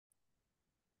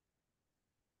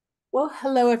Well,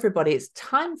 hello, everybody. It's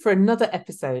time for another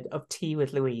episode of Tea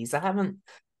with Louise. I haven't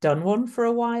done one for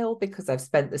a while because I've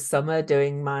spent the summer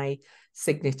doing my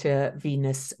signature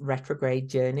Venus retrograde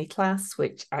journey class,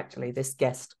 which actually this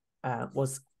guest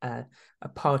was a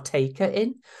partaker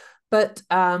in. But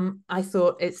I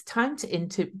thought it's time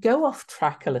to go off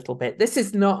track a little bit. This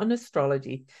is not an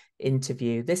astrology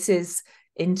interview. This is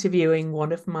interviewing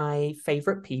one of my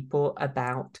favorite people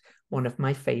about one of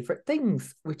my favorite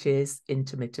things, which is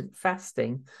intermittent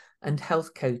fasting and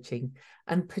health coaching,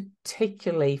 and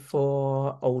particularly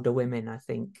for older women, I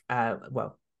think.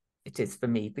 Well, it is for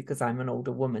me because I'm an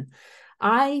older woman.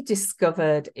 I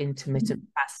discovered intermittent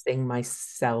fasting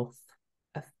myself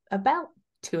about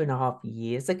 2.5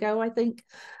 years ago, I think.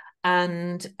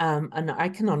 And I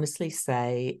can honestly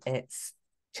say it's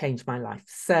changed my life.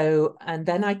 So, and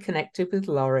then I connected with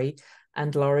Laurie,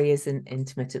 and Laurie is an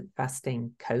intermittent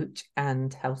fasting coach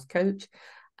and health coach.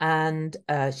 And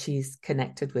she's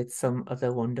connected with some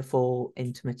other wonderful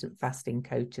intermittent fasting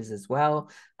coaches as well,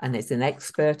 and is an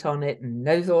expert on it and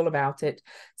knows all about it.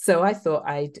 So I thought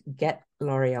I'd get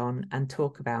Laurie on and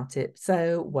talk about it.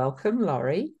 So welcome,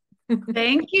 Laurie.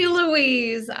 Thank you,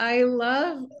 Louise. I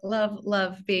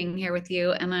love being here with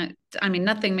you. And I mean,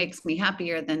 nothing makes me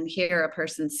happier than hear a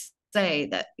person say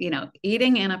that,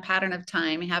 eating in a pattern of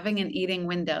time, having an eating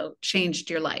window changed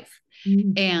your life.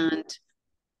 Mm. And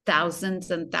thousands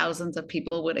and thousands of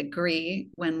people would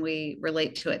agree when we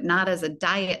relate to it, not as a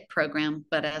diet program,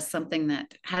 but as something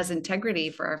that has integrity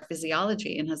for our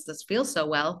physiology and has us feel so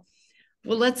well.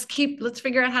 Well, let's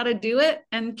figure out how to do it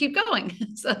and keep going.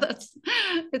 So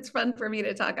it's fun for me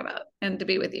to talk about and to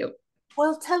be with you.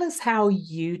 Well, tell us how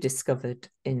you discovered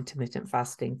intermittent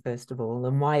fasting, first of all,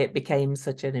 and why it became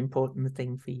such an important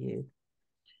thing for you.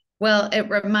 Well, it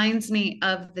reminds me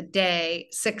of the day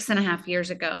 6.5 years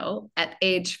ago at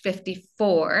age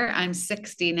 54. I'm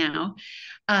 60 now.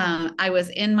 I was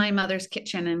in my mother's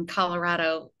kitchen in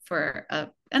Colorado for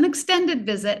an extended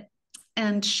visit.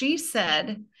 And she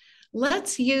said,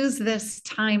 let's use this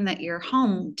time that you're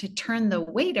home to turn the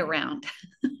weight around.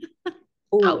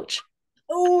 Oh, Ouch.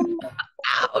 oh,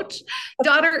 Ouch.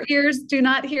 Daughter ears do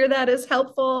not hear that as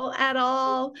helpful at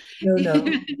all, no,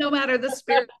 no. no matter the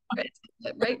spirit of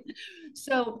it, right?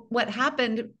 So, what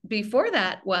happened before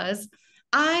that was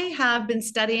I have been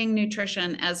studying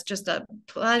nutrition as just a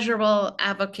pleasurable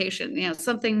avocation,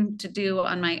 something to do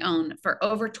on my own for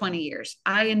over 20 years.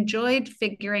 I enjoyed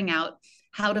figuring out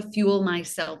how to fuel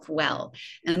myself well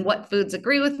and what foods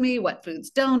agree with me, what foods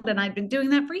don't. And I've been doing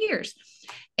that for years.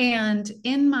 And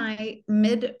in my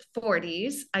mid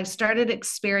 40s, I started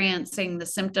experiencing the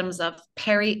symptoms of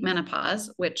perimenopause,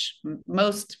 which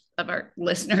most of our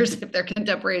listeners, if they're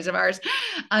contemporaries of ours,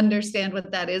 understand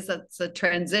what that is. That's a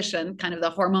transition, kind of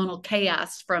the hormonal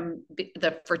chaos from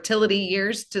the fertility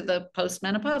years to the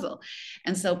postmenopausal.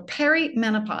 And so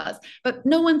perimenopause, but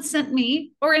no one sent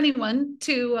me or anyone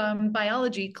to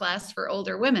biology class for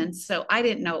older women. So I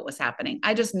didn't know what was happening.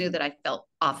 I just knew that I felt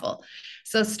awful.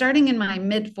 So starting in my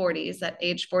mid 40s, at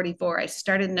age 44, I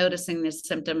started noticing these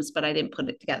symptoms, but I didn't put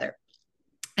it together.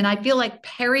 And I feel like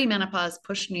perimenopause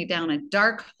pushed me down a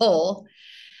dark hole.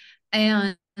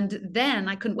 And then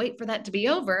I couldn't wait for that to be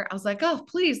over. I was like, oh,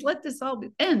 please let this all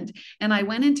end. And I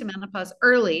went into menopause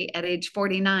early at age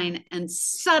 49 and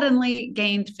suddenly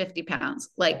gained 50 pounds,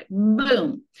 like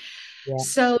boom. Yeah.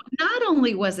 So not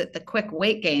only was it the quick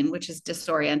weight gain, which is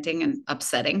disorienting and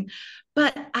upsetting,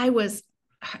 but I was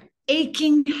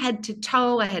aching head to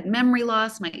toe. I had memory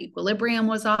loss. My equilibrium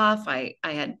was off. I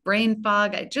had brain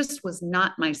fog. I just was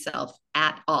not myself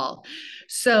at all.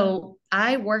 So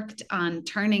I worked on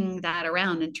turning that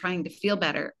around and trying to feel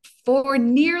better for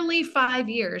nearly 5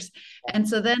 years. And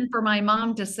so then for my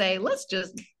mom to say, let's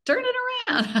just turn it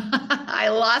around, I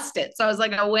lost it. So I was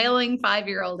like a wailing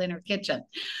 5-year-old in her kitchen.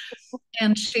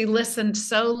 And she listened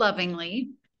so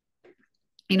lovingly.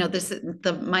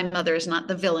 My mother is not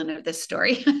the villain of this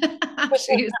story.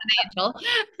 She's an angel.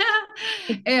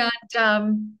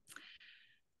 And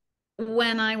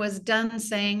when I was done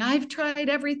saying, I've tried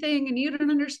everything and you don't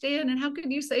understand, and how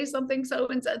can you say something so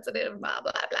insensitive, blah,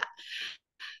 blah, blah.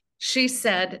 She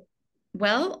said,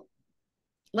 well,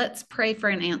 let's pray for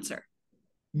an answer.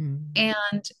 Mm.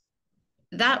 And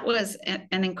that was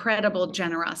an incredible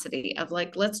generosity of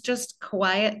like, let's just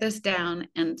quiet this down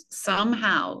and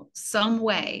somehow, some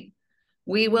way,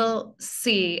 we will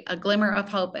see a glimmer of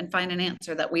hope and find an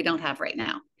answer that we don't have right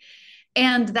now.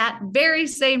 And that very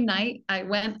same night, I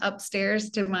went upstairs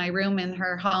to my room in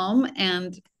her home.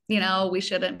 And, we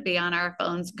shouldn't be on our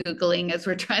phones Googling as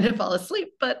we're trying to fall asleep,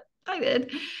 but I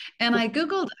did. And I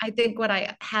Googled, I think, what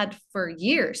I had for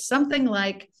years, something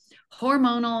like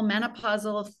hormonal,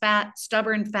 menopausal fat,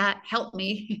 stubborn fat, help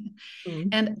me. Mm.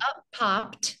 And up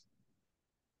popped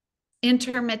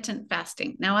intermittent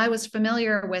fasting. Now, I was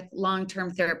familiar with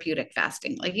long-term therapeutic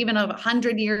fasting. Like even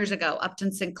 100 years ago,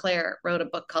 Upton Sinclair wrote a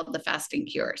book called The Fasting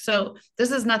Cure. So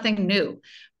this is nothing new.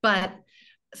 But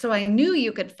so I knew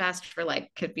you could fast for, like,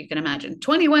 if you can imagine,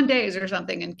 21 days or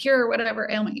something and cure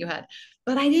whatever ailment you had.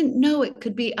 But I didn't know it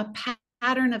could be a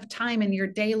pattern of time in your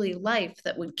daily life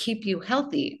that would keep you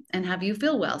healthy and have you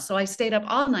feel well. So I stayed up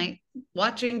all night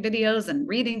watching videos and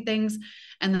reading things.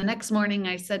 And the next morning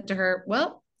I said to her,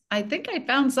 well, I think I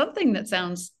found something that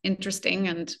sounds interesting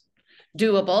and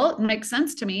doable. It makes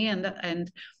sense to me.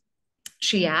 And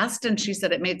she asked, and she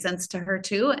said it made sense to her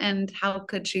too. And how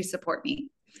could she support me?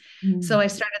 So Mm. I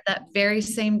started that very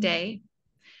same day.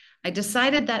 I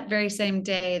decided that very same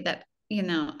day that,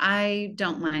 I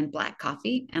don't mind black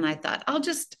coffee. And I thought,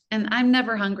 and I'm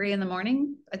never hungry in the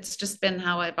morning. It's just been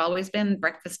how I've always been.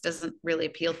 Breakfast doesn't really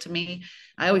appeal to me.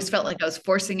 I always felt like I was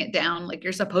forcing it down, like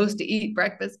you're supposed to eat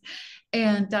breakfast.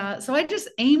 And so I just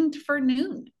aimed for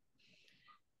noon.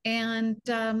 And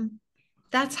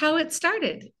that's how it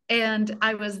started. And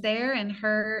I was there in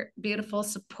her beautiful,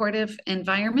 supportive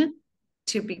environment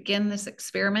to begin this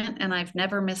experiment. And I've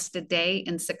never missed a day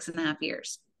in 6.5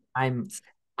 years. I'm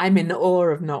I'm in awe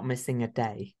of not missing a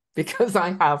day because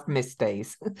I have missed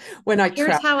days when I Here's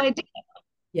travel. how I do it.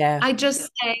 Yeah, I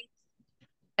just say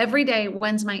every day,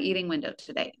 when's my eating window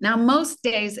today? Now, most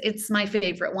days it's my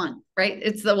favorite one, right?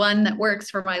 It's the one that works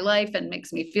for my life and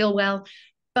makes me feel well.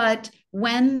 But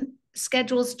when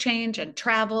schedules change and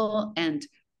travel and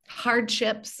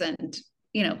hardships and,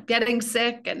 getting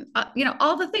sick and,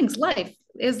 all the things, life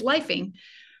is lifing.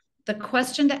 The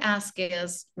question to ask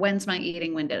is, when's my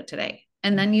eating window today?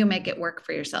 And then you make it work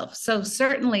for yourself. So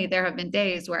certainly there have been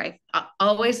days where I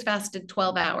always fasted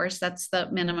 12 hours. That's the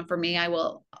minimum for me. I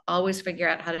will always figure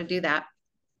out how to do that.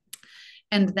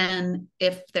 And then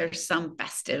if there's some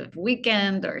festive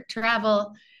weekend or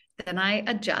travel, then I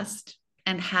adjust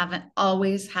and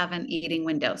always have an eating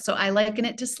window. So I liken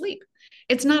it to sleep.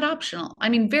 It's not optional. I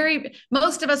mean,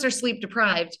 most of us are sleep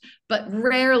deprived, but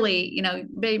rarely,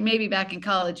 maybe back in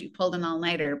college you pulled an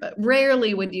all-nighter, but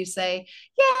rarely would you say,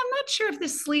 yeah, I'm not sure if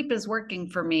this sleep is working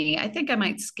for me. I think I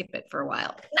might skip it for a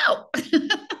while. No.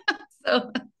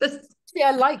 So this.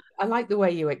 yeah, I like the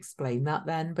way you explain that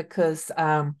then because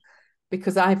I'm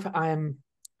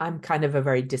kind of a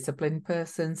very disciplined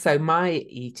person. So my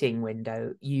eating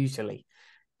window usually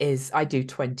is I do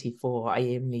 24. I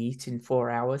only eat in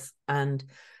 4 hours. And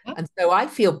so I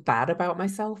feel bad about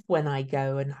myself when I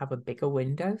go and have a bigger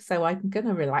window. So I'm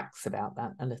gonna relax about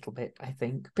that a little bit, I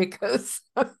think, because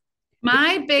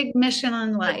My big mission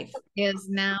in life is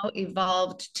now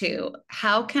evolved to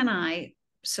how can I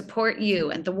support you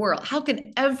and the world? How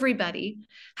can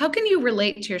you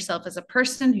relate to yourself as a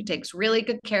person who takes really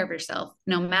good care of yourself,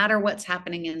 no matter what's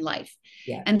happening in life?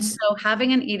 yeah. And so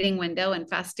having an eating window and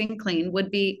fasting clean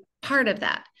would be part of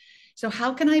that. So,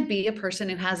 how can I be a person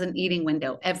who has an eating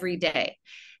window every day?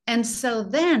 And so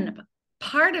then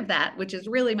part of that, which is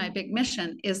really my big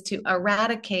mission, is to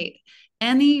eradicate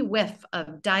any whiff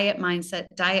of diet mindset,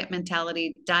 diet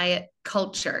mentality, diet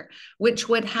culture, which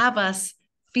would have us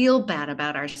feel bad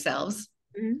about ourselves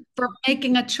Mm. for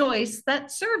making a choice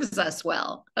that serves us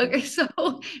well. Okay, so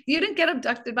you didn't get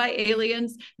abducted by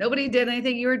aliens. Nobody did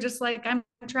anything. You were just like, I'm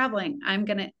traveling. I'm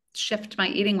going to shift my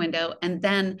eating window. And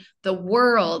then the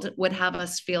world would have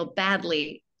us feel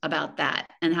badly about that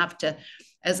and have to,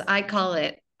 as I call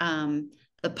it,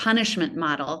 the punishment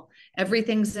model.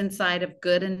 Everything's inside of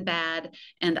good and bad.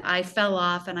 And I fell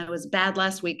off and I was bad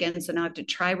last weekend. So now I have to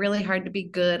try really hard to be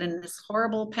good. And this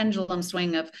horrible pendulum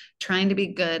swing of trying to be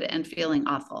good and feeling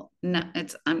awful. No,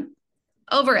 I'm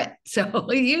over it.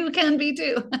 So you can be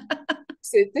too.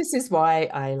 So this is why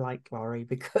I like Laurie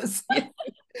because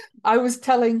I was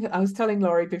telling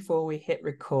Laurie before we hit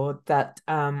record that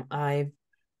I'm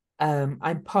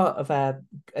part of a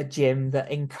gym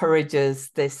that encourages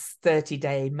this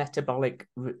 30-day metabolic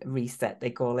reset, they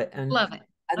call it. Love it.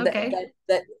 And Okay.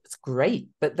 that's great,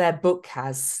 but their book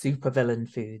has supervillain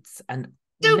foods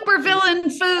Super villain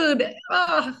food.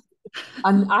 Oh.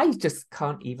 and I just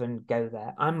can't even go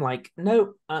there. I'm like,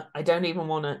 no, I don't even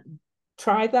want to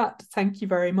try that. Thank you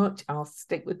very much. I'll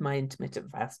stick with my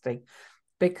intermittent fasting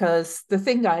because the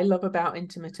thing I love about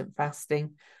intermittent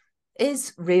fasting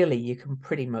is really you can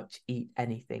pretty much eat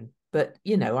anything. But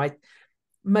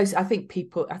I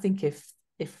think if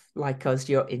like us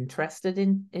you're interested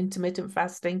in intermittent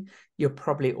fasting, you're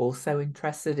probably also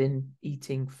interested in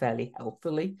eating fairly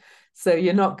healthily. So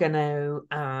you're not going to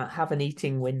have an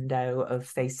eating window of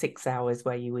say 6 hours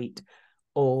where you eat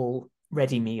all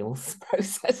ready meals,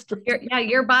 processed.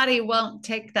 Your body won't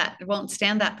take that, won't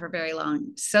stand that for very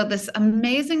long. So this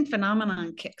amazing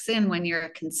phenomenon kicks in when you're a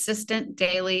consistent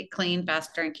daily clean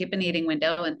faster and keep an eating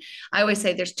window. And I always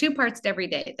say there's two parts to every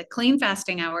day: the clean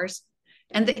fasting hours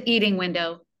and the eating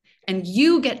window. And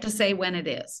you get to say when it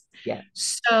is. Yeah.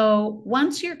 So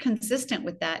once you're consistent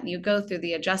with that and you go through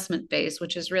the adjustment phase,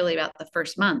 which is really about the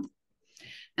first month,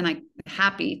 and I'm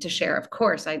happy to share, of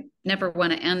course, I never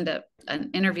want to end an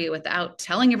interview without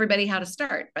telling everybody how to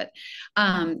start, but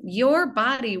your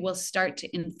body will start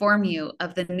to inform you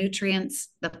of the nutrients,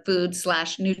 the food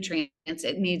 / nutrients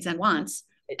it needs and wants,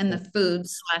 and the food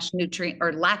 / nutrient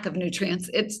or lack of nutrients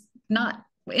it's not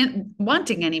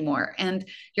wanting anymore. And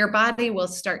your body will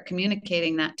start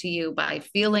communicating that to you by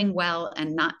feeling well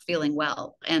and not feeling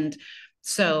well. And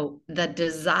so the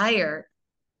desire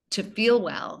to feel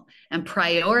well and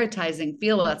prioritizing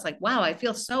feel well. It's like, wow, I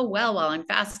feel so well while I'm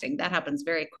fasting. That happens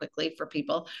very quickly for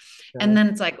people. Right. And then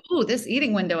it's like, oh, this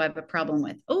eating window I have a problem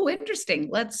with. Oh, interesting.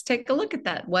 Let's take a look at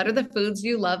that. What are the foods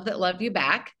you love that love you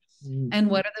back? And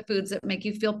what are the foods that make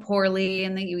you feel poorly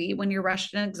and that you eat when you're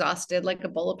rushed and exhausted, like a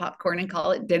bowl of popcorn and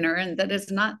call it dinner, and that is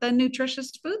not the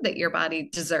nutritious food that your body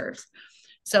deserves.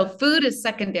 So food is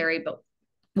secondary, but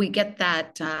we get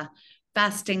that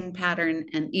fasting pattern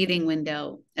and eating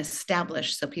window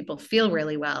established so people feel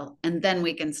really well, and then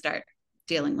we can start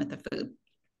dealing with the food.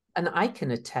 And I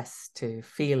can attest to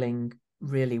feeling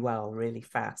really well really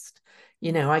fast.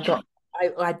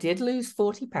 I did lose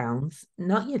 40 pounds.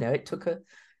 Not, it took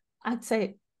I'd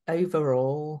say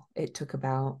overall it took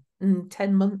about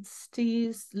 10 months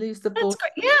to lose the 40.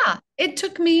 Yeah, it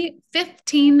took me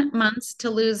 15 months to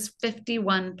lose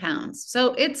 51 pounds.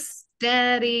 So it's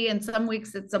steady, and some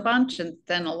weeks it's a bunch, and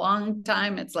then a long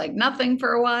time it's like nothing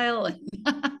for a while.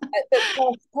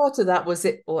 Part of that was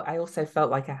it, or I also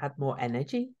felt like I had more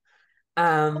energy.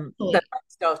 Then I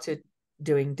started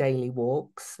doing daily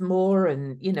walks more,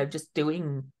 and just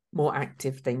doing more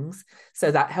active things,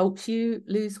 so that helps you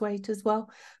lose weight as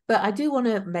well. But I do want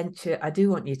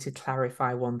you to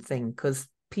clarify one thing, because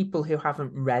people who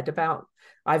haven't read about,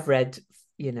 I've read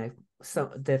some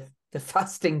the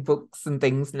fasting books and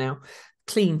things now.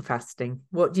 Clean fasting,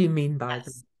 what do you mean by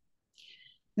them?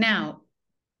 Now,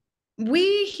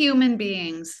 we human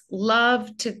beings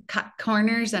love to cut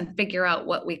corners and figure out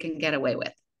what we can get away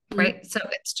with, right? So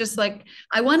it's just like,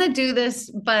 I want to do this,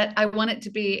 but I want it to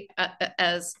be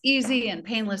as easy and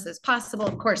painless as possible.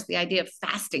 Of course, the idea of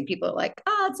fasting, people are like,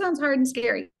 oh, it sounds hard and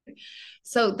scary.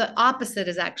 So the opposite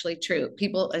is actually true.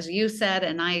 People, as you said,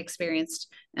 and I experienced,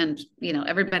 and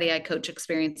everybody I coach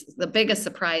experiences, the biggest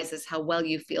surprise is how well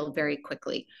you feel very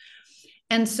quickly.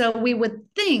 And so we would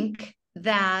think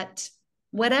that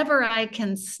whatever I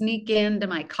can sneak into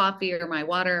my coffee or my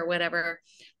water or whatever,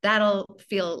 that'll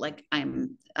feel like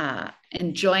I'm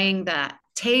enjoying that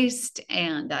taste,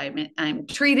 and I'm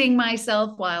treating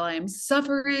myself while I'm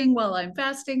suffering, while I'm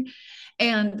fasting.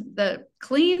 And the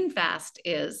clean fast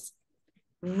is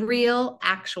real,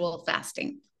 actual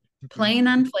fasting, plain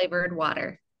unflavored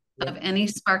water of any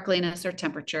sparkliness or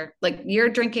temperature. Like, you're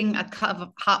drinking a cup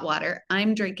of hot water,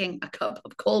 I'm drinking a cup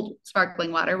of cold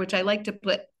sparkling water, which I like to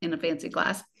put in a fancy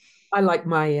glass. I like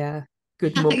my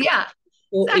good morning. Yeah,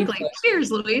 exactly. Cheers,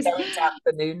 Louise. It's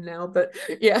afternoon now, but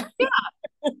yeah.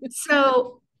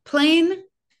 So plain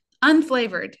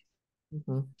unflavored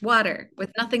water with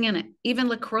nothing in it. Even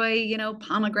LaCroix,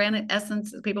 pomegranate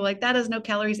essence, people like that has no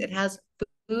calories. It has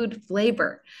food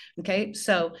flavor. Okay.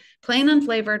 So plain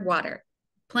unflavored water,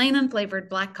 plain unflavored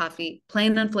black coffee,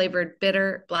 plain unflavored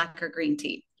bitter black or green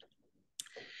tea.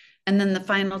 And then the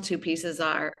final two pieces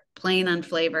are plain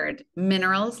unflavored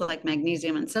minerals like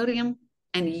magnesium and sodium,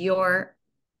 and your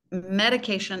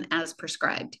medication as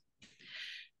prescribed.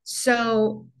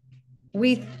 So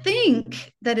we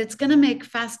think that it's going to make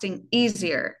fasting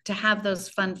easier to have those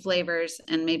fun flavors.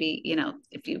 And maybe,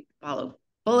 if you follow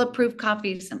bulletproof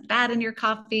coffee, some fat in your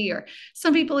coffee, or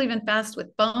some people even fast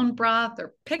with bone broth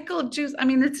or pickled juice.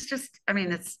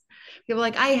 It's people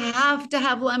like, I have to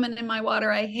have lemon in my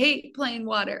water. I hate plain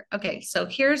water. Okay, so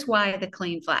here's why the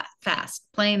clean fast,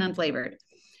 plain unflavored.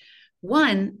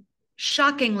 One,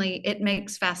 shockingly, it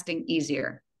makes fasting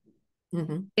easier.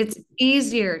 It's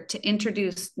easier to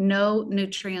introduce no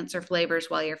nutrients or flavors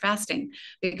while you're fasting,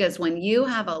 because when you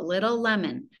have a little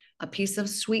lemon, a piece of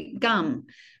sweet gum,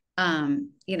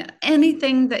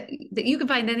 anything that you can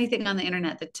find, anything on the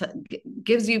internet that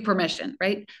gives you permission,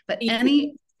 right? But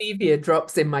any stevia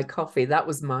drops in my coffee, that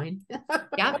was mine.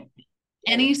 Yeah,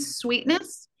 any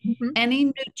sweetness, any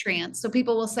nutrients. So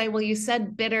people will say, well, you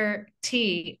said bitter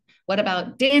tea. What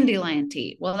about dandelion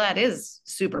tea? Well, that is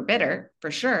super bitter for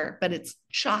sure, but it's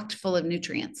chocked full of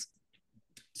nutrients.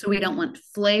 So we don't want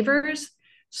flavors,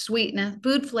 sweetness,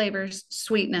 food flavors,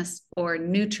 sweetness, or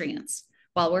nutrients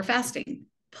while we're fasting.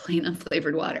 Plain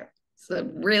unflavored water. So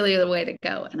really the way to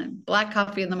go. And then black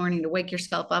coffee in the morning to wake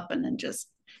yourself up, and then just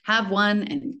have one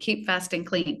and keep fasting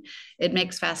clean. It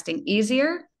makes fasting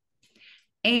easier.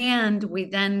 And we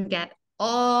then get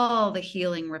all the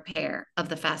healing repair of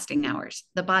the fasting hours.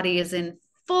 The body is in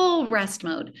full rest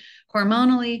mode,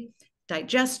 hormonally,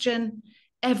 digestion.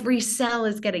 Every cell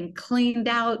is getting cleaned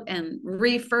out and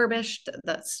refurbished.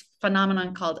 That's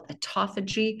phenomenon called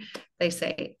autophagy. They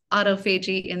say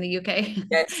autophagy in the UK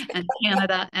Yes. and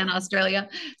Canada and Australia.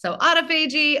 So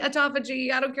autophagy,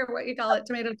 autophagy, I don't care what you call it,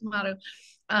 tomato, tomato.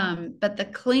 But the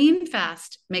clean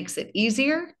fast makes it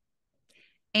easier,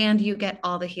 and you get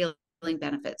all the healing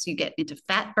benefits. You get into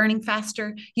fat burning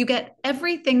faster. You get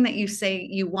everything that you say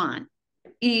you want: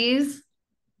 ease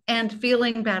and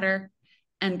feeling better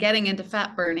and getting into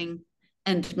fat burning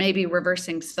and maybe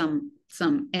reversing some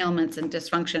ailments and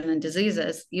dysfunction and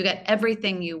diseases. You get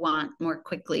everything you want more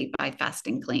quickly by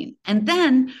fasting clean. And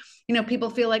then, people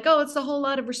feel like, oh, it's a whole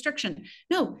lot of restriction.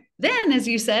 No, then, as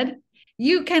you said,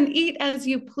 you can eat as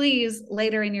you please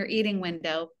later in your eating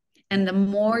window. And the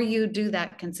more you do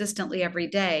that consistently every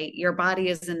day, your body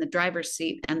is in the driver's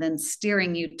seat and then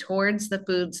steering you towards the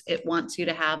foods it wants you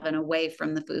to have and away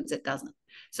from the foods it doesn't.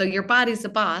 So your body's the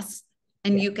boss,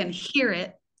 and you can hear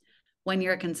it when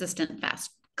you're a consistent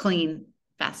clean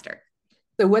faster.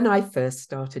 So when I first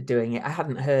started doing it, I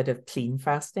hadn't heard of clean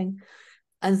fasting.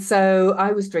 And so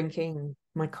I was drinking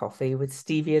my coffee with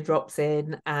stevia drops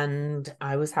in, and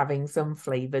I was having some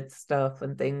flavored stuff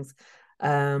and things.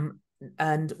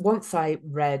 And once I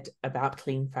read about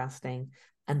clean fasting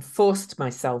and forced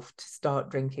myself to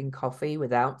start drinking coffee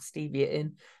without stevia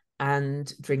in,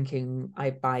 and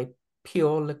I buy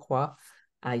pure liqueur.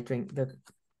 I drink the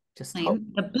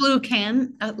blue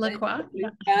can at liqueur.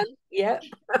 Yeah.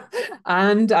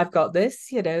 And I've got this,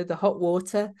 the hot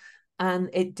water, and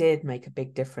it did make a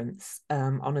big difference.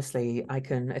 Honestly, I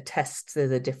can attest to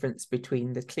the difference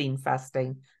between the clean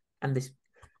fasting and this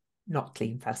not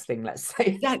clean fasting, let's say.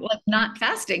 Exactly, like not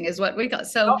fasting is what we got.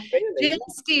 So really. Jen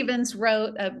Stevens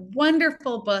wrote a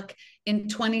wonderful book in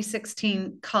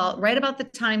 2016 called, right about the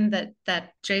time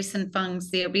that Jason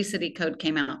Fung's The Obesity Code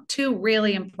came out. Two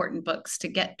really important books to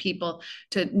get people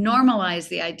to normalize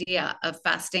the idea of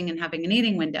fasting and having an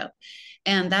eating window.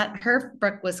 And her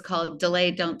book was called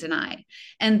Delay, Don't Deny.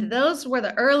 And those were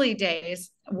the early days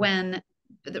when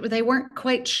they weren't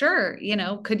quite sure,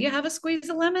 could you have a squeeze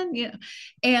of lemon?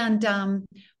 And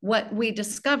what we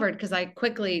discovered, because I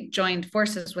quickly joined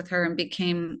forces with her and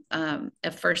became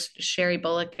Sherry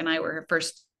Bullock and I were her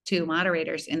first two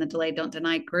moderators in the Delay, Don't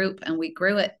Deny group. And we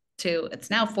grew it to,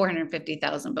 it's now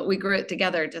 450,000, but we grew it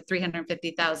together to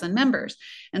 350,000 members.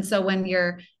 And so when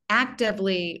you're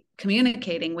actively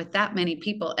communicating with that many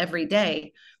people every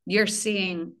day, you're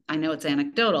seeing, I know it's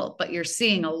anecdotal, but you're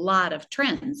seeing a lot of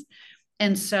trends.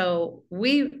 And so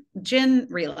Jen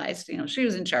realized, she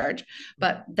was in charge,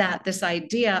 but that this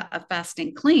idea of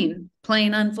fasting clean,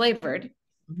 plain unflavored,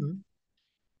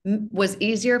 was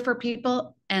easier for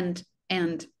people, and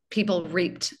people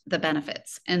reaped the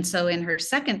benefits. And so in her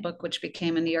second book, which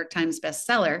became a New York Times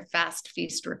bestseller, Fast,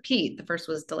 Feast, Repeat, the first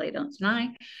was Delay, Don't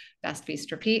Deny, Fast,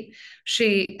 Feast, Repeat.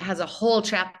 She has a whole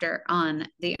chapter on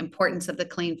the importance of the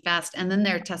clean fast. And then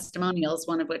there are testimonials,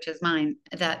 one of which is mine,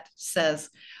 that says,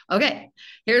 okay,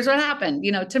 here's what happened,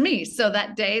 to me. So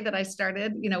that day that I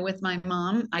started, with my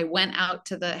mom, I went out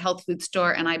to the health food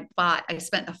store and I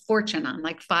spent a fortune on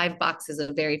like 5 boxes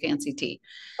of very fancy tea.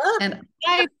 And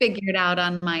I figured out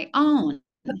on my own,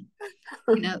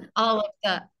 all of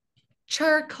the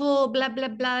charcoal, blah, blah,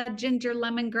 blah, ginger,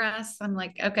 lemongrass. I'm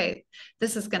like, okay,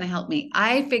 this is going to help me.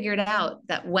 I figured out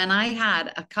that when I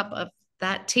had a cup of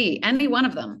that tea, any one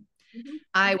of them,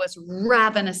 I was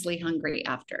ravenously hungry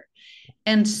after.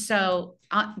 And so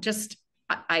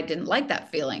I didn't like that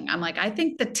feeling. I'm like, I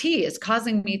think the tea is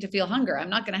causing me to feel hunger. I'm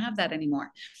not going to have that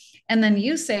anymore. And then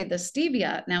you say the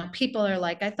stevia. Now people are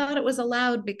like, I thought it was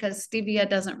allowed because stevia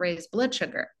doesn't raise blood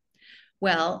sugar.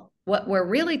 Well, what we're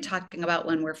really talking about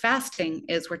when we're fasting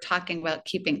is we're talking about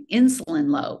keeping insulin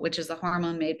low, which is a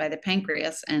hormone made by the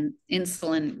pancreas, and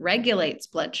insulin regulates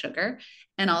blood sugar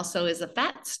and also is a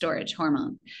fat storage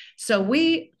hormone. So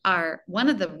one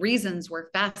of the reasons we're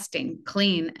fasting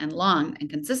clean and long and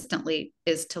consistently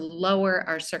is to lower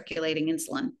our circulating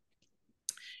insulin.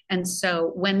 And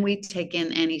so when we take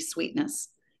in any sweetness,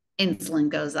 insulin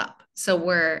goes up. So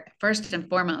we're first and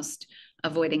foremost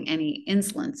avoiding any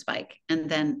insulin spike, and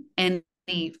then any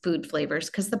food flavors,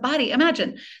 because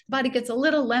imagine the body gets a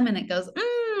little lemon, it goes,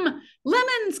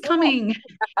 lemon's coming.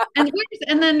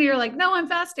 And then you're like, no, I'm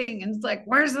fasting. And it's like,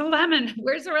 where's the lemon?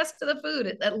 Where's the rest of the food?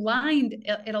 It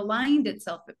aligned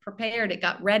itself, it prepared, it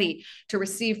got ready to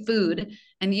receive food.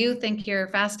 And you think you're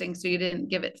fasting, so you didn't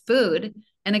give it food,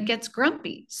 and it gets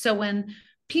grumpy. So when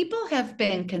people have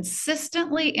been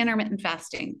consistently intermittent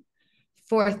fasting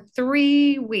for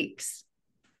 3 weeks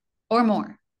or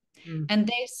more, and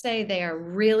they say they are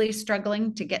really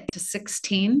struggling to get to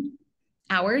 16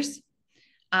 hours,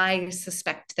 I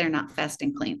suspect they're not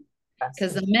fasting clean.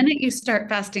 Because the minute you start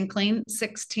fasting clean,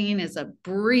 16 is a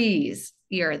breeze.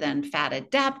 You're then fat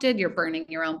adapted. You're burning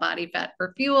your own body fat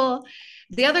for fuel.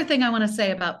 The other thing I want to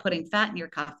say about putting fat in your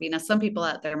coffee. Now, some people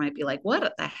out there might be like,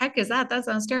 what the heck is that? That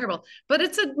sounds terrible. But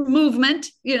it's a movement,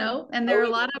 and there are a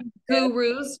lot of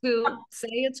gurus who say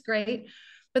it's great.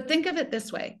 But think of it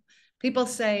this way. People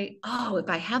say, oh, if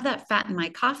I have that fat in my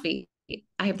coffee,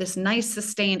 I have this nice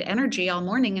sustained energy all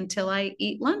morning until I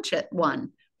eat lunch at 1.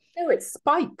 No, it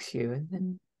spikes you, and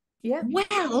then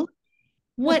Well,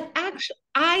 what actually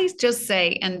I just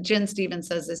say, and Jen Stevens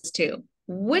says this too,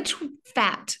 which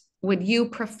fat would you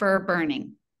prefer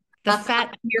burning? The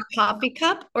fat in your coffee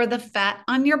cup or the fat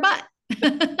on your butt?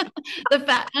 The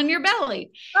fat on your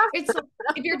belly. It's like,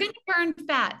 if you're going to burn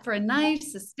fat for a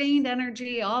nice sustained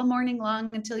energy all morning long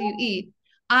until you eat,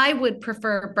 I would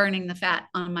prefer burning the fat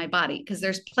on my body because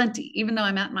there's plenty. Even though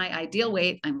I'm at my ideal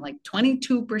weight, I'm like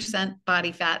 22%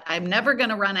 body fat. I'm never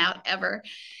going to run out ever.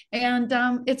 And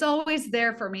it's always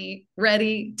there for me,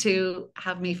 ready to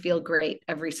have me feel great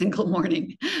every single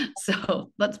morning.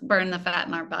 So let's burn the fat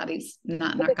in our bodies,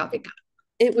 not in our coffee cup.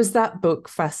 It was that book,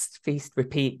 Fast, Feast,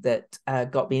 Repeat, that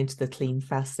got me into the clean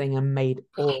fasting and made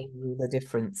all the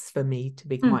difference for me, to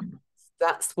be quite honest.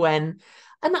 That's when,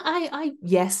 and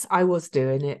yes, I was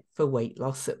doing it for weight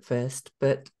loss at first,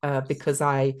 but because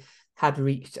I had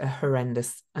reached a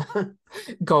horrendous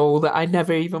goal that I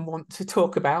never even want to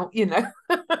talk about,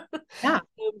 Yeah.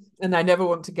 And I never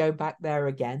want to go back there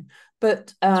again.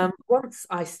 But once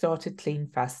I started clean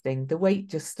fasting, the weight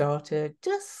just started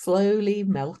slowly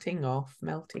melting off.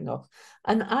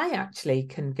 And I actually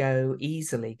can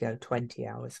easily go 20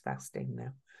 hours fasting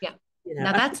now. Yeah.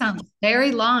 Now that sounds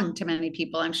very long to many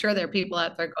people. I'm sure there are people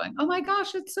out there going, oh my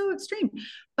gosh, it's so extreme.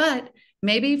 But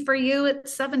maybe for you,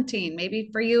 it's 17. Maybe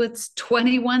for you, it's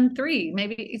 21.3.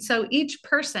 Maybe. So each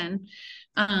person,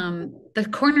 the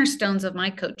cornerstones of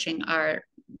my coaching are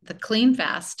the clean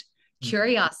fast,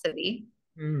 curiosity.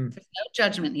 There's no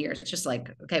judgment here. It's just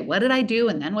like, okay, what did I do?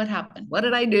 And then what happened? What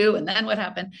did I do? And then what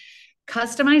happened?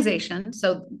 Customization.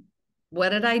 So what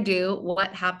did I do?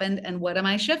 What happened? And what am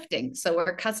I shifting? So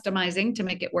we're customizing to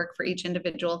make it work for each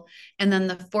individual. And then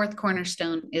the fourth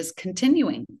cornerstone is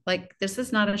continuing. Like, this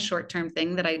is not a short-term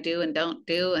thing that I do and don't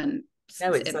do. And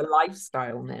no, it's a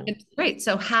lifestyle now. It's great.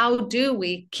 So how do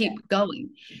we keep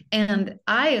going? And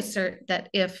I assert that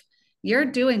if you're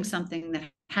doing something that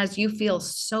has you feel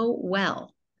so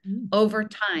well over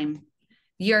time,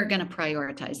 you're going to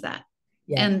prioritize that.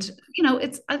 Yeah. And,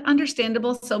 it's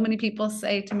understandable. So many people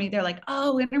say to me, they're like,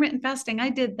 oh, intermittent fasting, I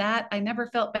did that. I never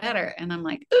felt better. And I'm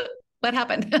like, what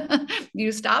happened?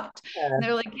 You stopped? And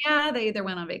they're like, yeah, they either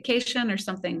went on vacation or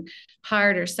something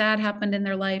hard or sad happened in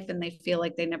their life and they feel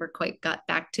like they never quite got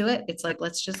back to it. It's like,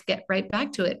 let's just get right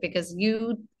back to it because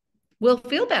you will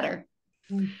feel better.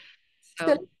 So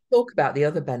let's talk about the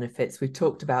other benefits. We've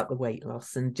talked about the weight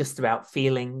loss and just about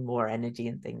feeling more energy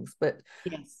and things, but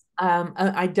yes.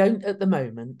 I don't at the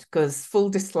moment, because full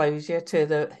disclosure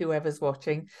to whoever's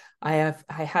watching, I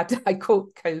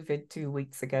caught COVID 2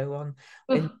 weeks ago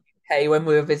in the UK when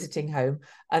we were visiting home,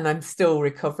 and I'm still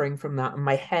recovering from that, and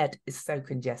my head is so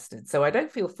congested, so I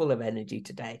don't feel full of energy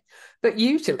today, but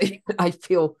usually I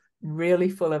feel really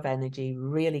full of energy,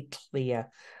 really clear.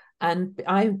 And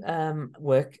I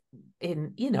work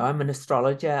in, I'm an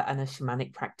astrologer and a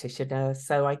shamanic practitioner.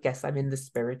 So I guess I'm in the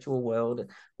spiritual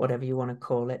world, whatever you want to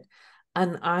call it.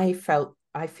 And I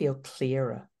feel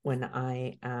clearer when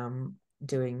I am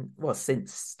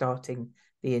since starting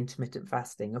the intermittent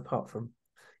fasting, apart from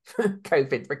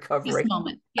COVID recovery. This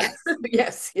moment, yes.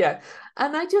 Yes, yeah.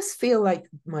 And I just feel like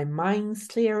my mind's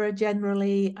clearer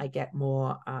generally. I get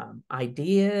more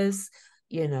ideas.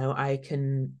 I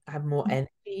can have more energy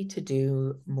to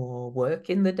do more work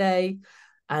in the day,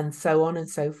 and so on and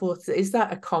so forth. Is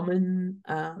that a common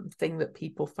thing that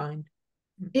people find?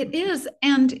 It is.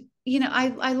 And,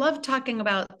 I love talking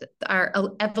about our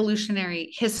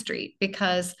evolutionary history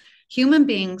because human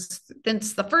beings,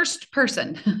 since the first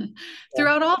person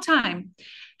throughout all time,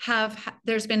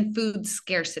 there's been food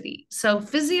scarcity. So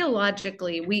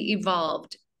physiologically, we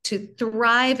evolved to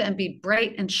thrive and be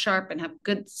bright and sharp and have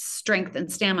good strength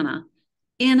and stamina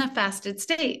in a fasted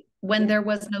state. when there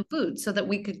was no food so that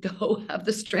we could go have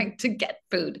the strength to get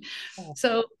food. Yeah.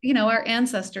 So, our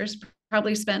ancestors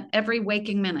probably spent every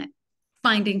waking minute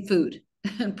finding food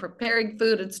and preparing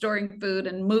food and storing food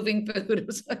and moving food. It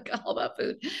was like all about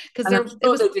food because it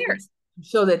was scarce. I'm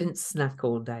sure they didn't snack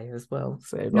all day as well.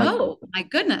 So like, No, my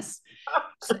goodness.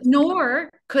 Nor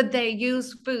could they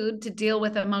use food to deal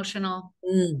with emotional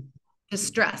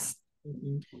distress.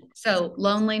 So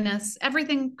loneliness,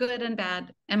 everything good and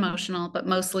bad, emotional, but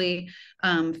mostly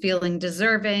feeling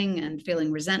deserving and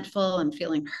feeling resentful and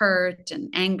feeling hurt and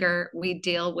anger. We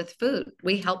deal with food.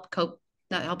 We help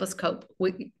us cope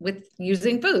with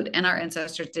using food. And our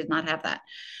ancestors did not have that.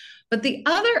 But the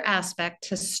other aspect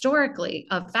historically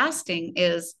of fasting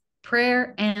is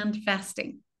prayer and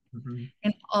fasting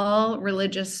in all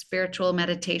religious, spiritual,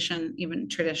 meditation, even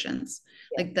traditions.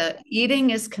 Yeah. Like the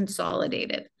eating is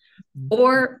consolidated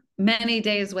or many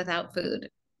days without food,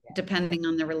 depending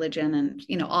on the religion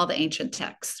and all the ancient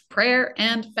texts. Prayer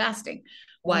and fasting.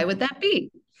 Why would that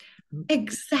be?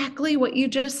 Exactly what you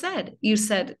just said. You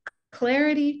said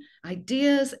clarity,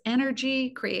 ideas, energy,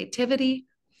 creativity.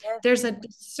 Yeah. There's a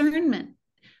discernment.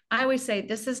 I always say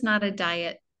this is not a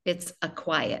diet, it's a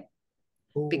quiet.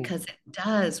 Ooh. Because it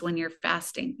does when you're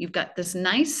fasting. You've got this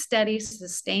nice, steady,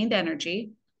 sustained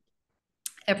energy.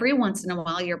 Every once in a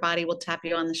while, your body will tap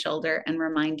you on the shoulder and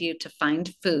remind you to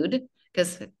find food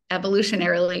because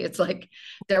evolutionarily, it's like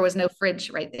there was no fridge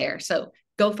right there. So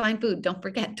go find food. Don't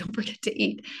forget to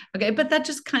eat. Okay. But that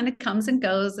just kind of comes and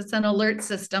goes. It's an alert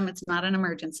system. It's not an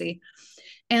emergency.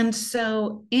 And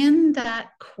so in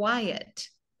that quiet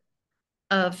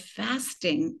of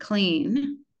fasting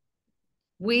clean,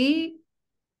 we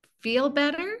feel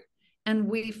better and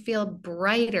we feel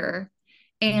brighter,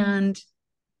 and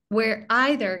we're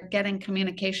either getting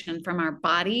communication from our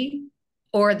body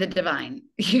or the divine.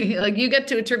 Like you get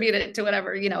to attribute it to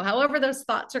whatever, however those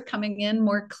thoughts are coming in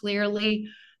more clearly,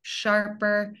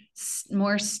 sharper,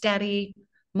 more steady,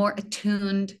 more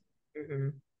attuned.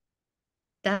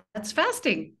 That's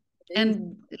fasting.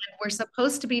 And we're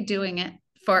supposed to be doing it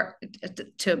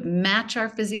to match our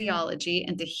physiology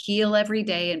and to heal every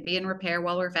day and be in repair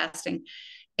while we're fasting.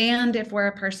 And if we're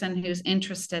a person who's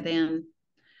interested in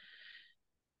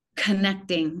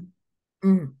connecting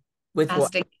with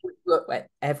fasting,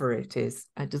 whatever it is,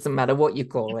 it doesn't matter what you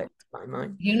call it. My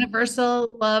mind, universal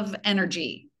love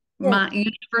energy,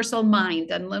 universal mind,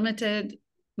 unlimited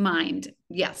mind.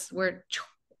 Yes, we're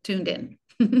tuned in.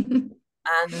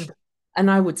 And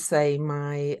I would say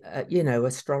my,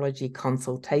 astrology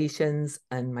consultations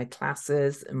and my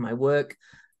classes and my work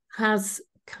has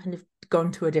kind of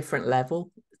gone to a different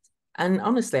level. And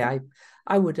honestly,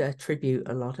 I would attribute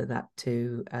a lot of that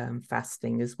to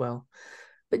fasting as well.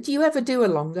 But do you ever do a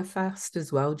longer fast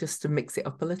as well, just to mix it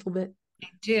up a little bit? I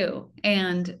do.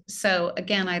 And so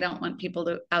again, I don't want people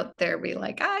to out there be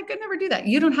like, I could never do that.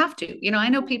 You don't have to. I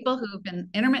know people who've been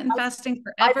intermittent fasting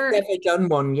forever. I've never done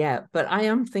one yet, but I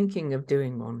am thinking of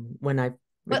doing one when I.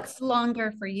 What's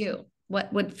longer for you?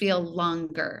 What would feel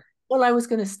longer? Well, I was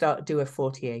going to do a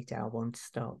 48-hour one to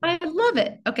start with. I love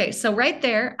it. Okay. So right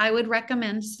there, I would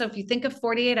recommend. So if you think of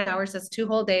 48 hours, that's 2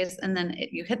 whole days. And then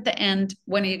you hit the end.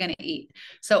 When are you going to eat?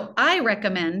 So I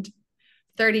recommend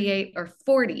 38 or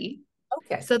 40.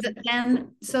 Okay. So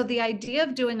the idea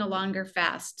of doing a longer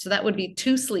fast, so that would be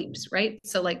 2 sleeps, right?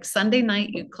 So like Sunday night,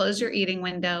 you close your eating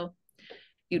window,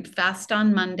 you'd fast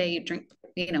on Monday, you drink,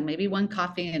 maybe 1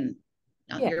 coffee and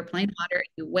your plain water.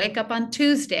 You wake up on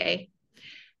Tuesday.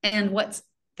 And what's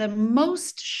the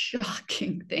most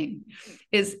shocking thing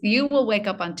is you will wake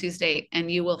up on Tuesday and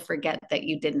you will forget that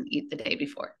you didn't eat the day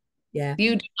before. Yeah.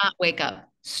 You do not wake up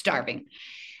starving.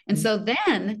 And so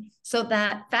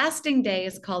that fasting day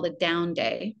is called a down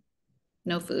day,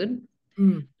 no food.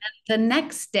 And the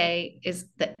next day is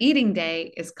the eating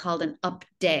day is called an up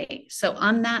day. So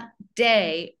on that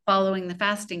day following the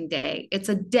fasting day, it's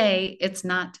a day, it's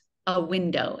not a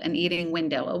window, an eating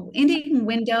window. An eating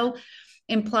window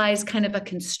implies kind of a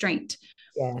constraint.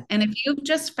 Yeah. And if you've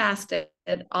just fasted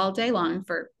all day long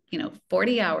for,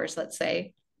 40 hours, let's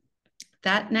say,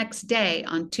 that next day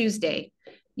on Tuesday,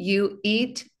 you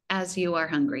eat as you are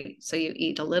hungry. So you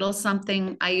eat a little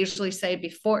something. I usually say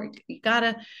you got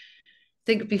to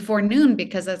think before noon,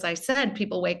 because as I said,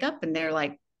 people wake up and they're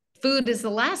like, food is the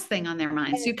last thing on their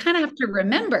mind. So you kind of have to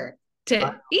remember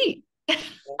to eat.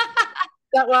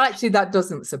 Actually, that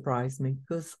doesn't surprise me,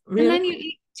 because really. And then you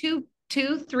eat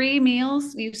 2-3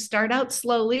 meals. You start out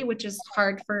slowly, which is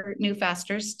hard for new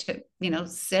fasters to,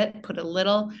 sit, put a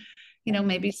little,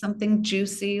 maybe something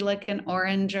juicy like an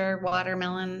orange or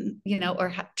watermelon,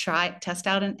 or test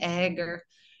out an egg, or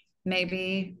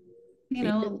maybe you You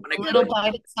know, want a to go little into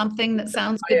bite of something that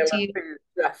sounds good fire to you. food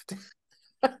left.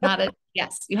 Not a,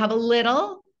 yes, you have a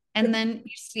little, and then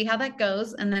you see how that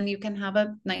goes. And then you can have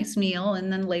a nice meal.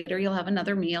 And then later you'll have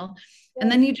another meal.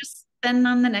 And then then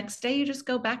on the next day, you just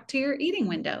go back to your eating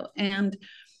window. And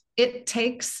it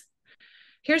takes,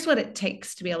 here's what it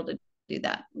takes to be able to do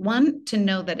that. One, to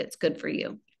know that it's good for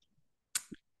you.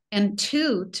 And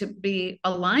two, to be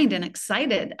aligned and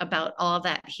excited about all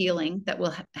that healing that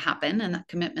will happen and that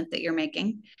commitment that you're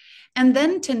making. And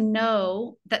then to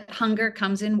know that hunger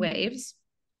comes in waves.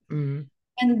 Mm.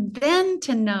 And then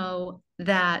to know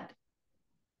that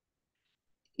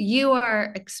you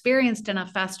are experienced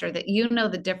enough faster that you know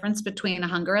the difference between a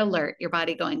hunger alert, your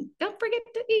body going, don't forget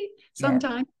to eat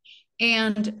sometime,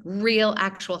 and real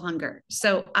actual hunger.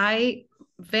 So I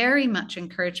very much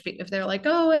encourage people, if they're like,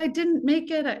 oh, I didn't make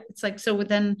it. It's like, so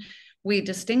then we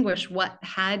distinguish what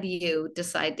had you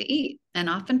decide to eat. And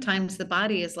oftentimes the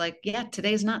body is like, yeah,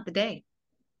 today's not the day.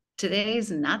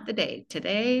 Today's not the day.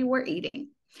 Today we're eating.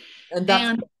 And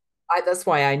that's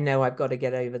why I know I've got to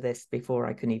get over this before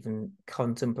I can even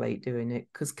contemplate doing it,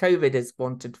 because COVID has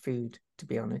wanted food, to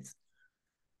be honest.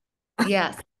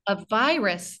 Yes, a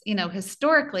virus, you know,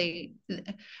 historically,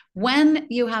 when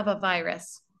you have a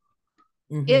virus,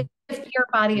 Mm-hmm. if your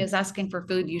body is asking for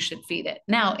food, you should feed it.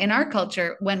 Now, in our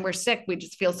culture, when we're sick, we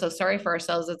just feel so sorry for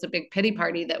ourselves. It's a big pity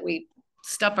party that we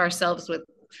stuff ourselves with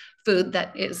food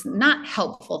that is not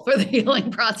helpful for the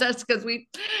healing process because we,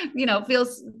 you know, feel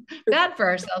bad for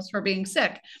ourselves for being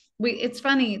sick. It's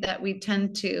funny that we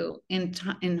tend to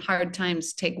in hard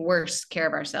times take worse care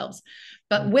of ourselves.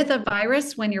 But with a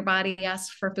virus, when your body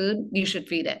asks for food, you should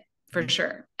feed it for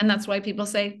sure. And that's why people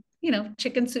say, you know,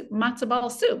 chicken soup, matzo ball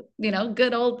soup, you know,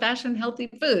 good old fashioned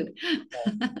healthy food.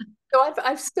 So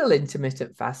I've still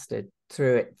intermittent fasted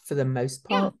through it for the most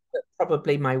part, but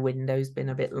probably my window's been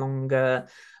a bit longer,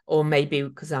 or maybe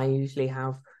because I usually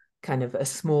have kind of a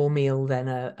small meal then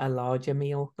a larger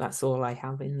meal. That's all I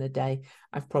have in the day.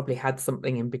 I've probably had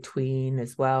something in between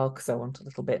as well because I want a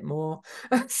little bit more.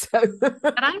 So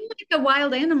But I'm like a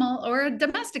wild animal or a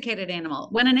domesticated animal.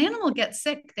 When an animal gets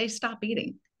sick, they stop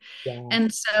eating. yeah.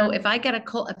 And so if I get a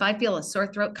cold, if I feel a sore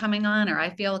throat coming on, or I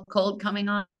feel a cold coming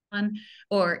on,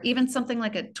 or even something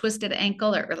like a twisted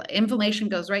ankle or inflammation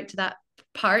goes right to that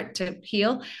part to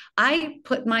heal, I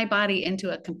put my body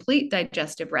into a complete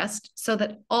digestive rest so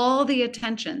that all the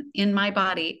attention in my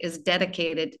body is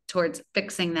dedicated towards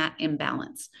fixing that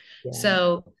imbalance. Yeah.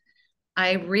 So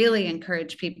I really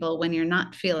encourage people when you're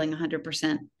not feeling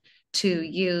 100% to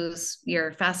use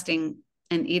your fasting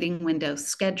and eating window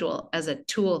schedule as a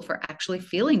tool for actually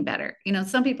feeling better. You know,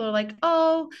 some people are like,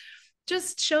 oh,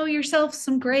 just show yourself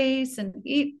some grace and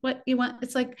eat what you want.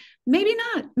 It's like, maybe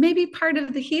not. Maybe part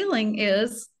of the healing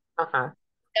is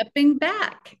stepping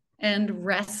back and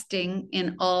resting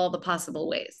in all the possible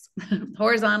ways,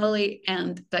 horizontally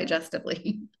and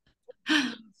digestively.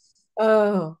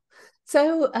 Oh,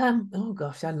 so oh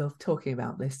gosh, I love talking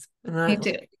about this. And Me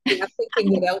too. I'm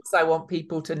thinking what else I want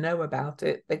people to know about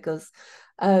it, because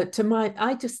I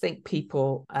just think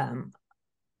people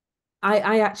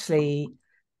I actually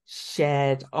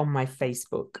shared on my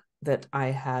Facebook that I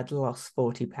had lost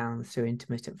 40 pounds through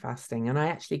intermittent fasting, and I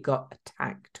actually got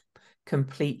attacked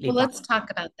completely Well, by let's talk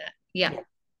about that. Yeah.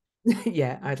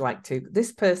 yeah, I'd like to.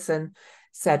 This person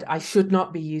said I should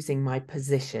not be using my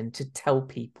position to tell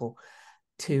people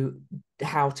to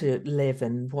how to live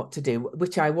and what to do,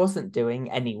 which I wasn't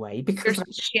doing anyway, because You're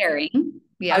sharing.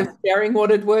 I Yeah. was sharing what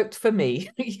had worked for me,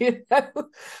 you know.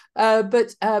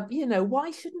 But you know, why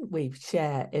shouldn't we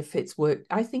share if it's worked?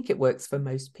 I think it works for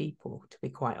most people, to be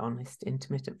quite honest,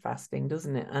 intermittent fasting,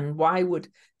 doesn't it? And why would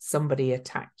somebody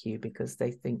attack you because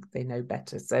they think they know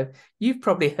better? So you've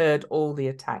probably heard all the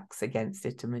attacks against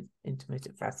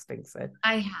intermittent fasting. So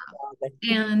I have.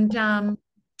 And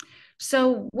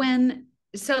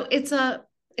so it's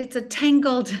a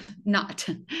tangled knot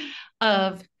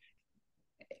of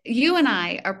you and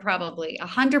I are probably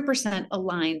 100%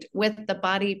 aligned with the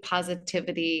body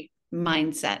positivity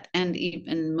mindset and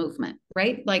even movement,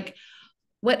 right? Like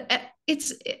what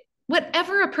it's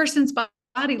whatever a person's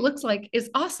body looks like is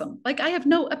awesome. Like I have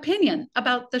no opinion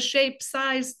about the shape,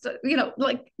 size, you know,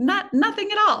 like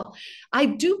nothing at all. I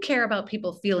do care about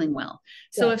people feeling well.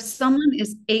 So yeah, if someone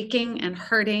is aching and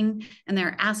hurting and there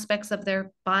are aspects of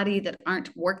their body that aren't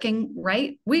working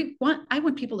right, I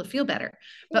want people to feel better.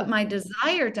 yeah, But my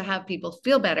desire to have people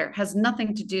feel better has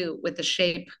nothing to do with the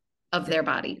shape of their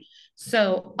body.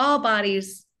 So all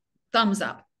bodies, thumbs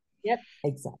up. yep,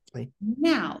 exactly.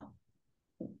 Now,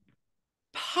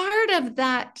 part of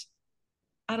that,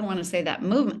 I don't want to say that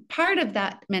movement, part of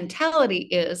that mentality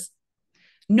is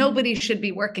nobody should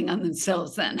be working on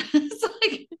themselves then. It's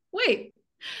like, wait,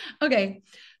 okay.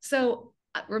 So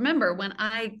remember, when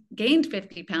I gained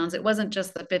 50 pounds, it wasn't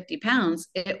just the 50 pounds,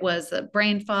 it was the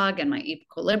brain fog and my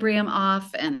equilibrium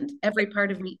off, and every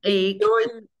part of me ached.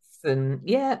 And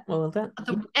yeah, well,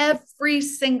 Every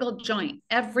single joint,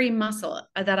 every muscle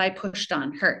that I pushed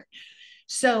on hurt.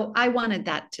 So I wanted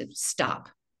that to stop.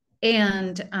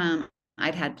 And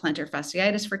I'd had plantar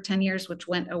fasciitis for 10 years, which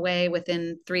went away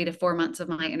within 3 to 4 months of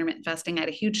my intermittent fasting. I had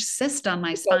a huge cyst on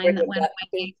my spine that went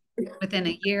away within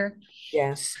a year.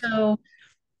 Yeah. So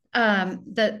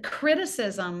the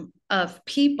criticism of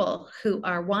people who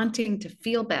are wanting to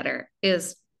feel better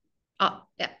is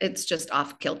it's just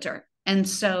off kilter. And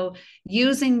so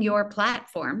using your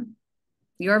platform,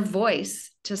 your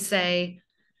voice to say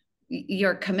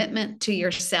your commitment to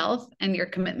yourself and your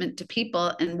commitment to people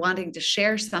and wanting to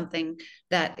share something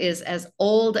that is as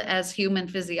old as human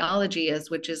physiology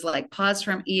is, which is like pause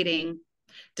from eating,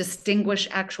 distinguish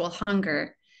actual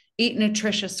hunger, eat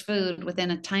nutritious food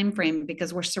within a time frame,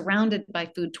 because we're surrounded by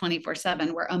food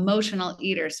 24/7. We're emotional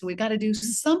eaters. So we got to do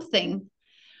something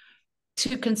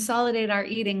to consolidate our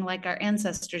eating like our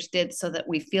ancestors did so that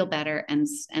we feel better and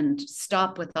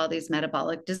stop with all these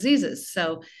metabolic diseases.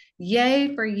 So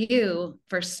yay for you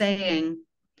for saying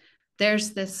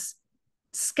there's this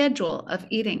schedule of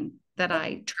eating that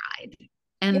I tried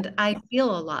and Yeah. I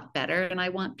feel a lot better. And I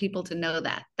want people to know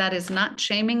that. That is not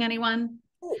shaming anyone.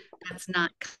 That's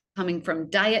not coming from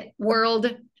diet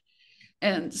world.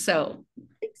 And so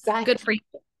Exactly. good for you.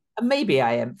 And maybe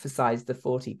I emphasized the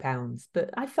 40 pounds, but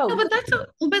I felt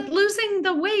No, but losing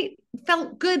the weight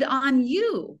felt good on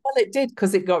you. well, it did,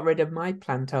 because it got rid of my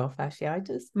plantar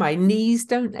fasciitis. My knees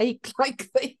don't ache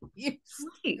like they used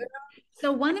Right. to.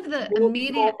 So one of the Walk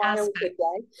immediate 4 miles a aspects.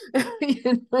 day.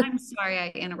 You know? I'm sorry I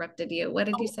interrupted you. What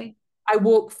did you say? I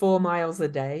walk 4 miles a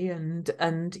day, and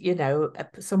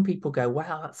some people go,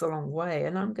 "Wow, that's a long way,"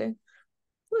 and I'm going,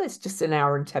 "Well, it's just an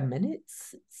hour and 10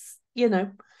 minutes. It's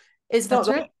not That's that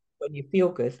right. when you feel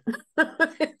good."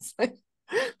 It's like,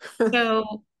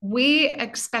 So we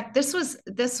expect this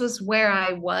was where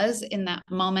I was in that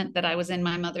moment that I was in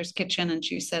my mother's kitchen and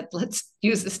she said, let's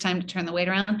use this time to turn the weight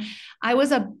around. I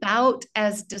was about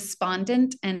as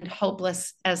despondent and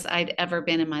hopeless as I'd ever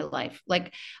been in my life.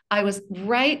 Like I was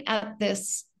right at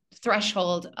this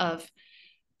threshold of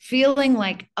feeling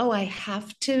like, oh, I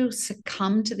have to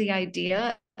succumb to the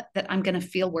idea that I'm going to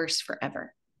feel worse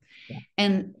forever. yeah.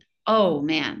 And oh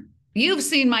man, you've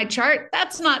seen my chart.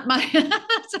 That's not my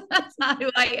that's not who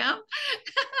I am.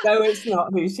 No, it's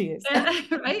not who she is.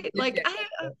 Right? Like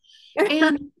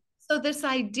and so this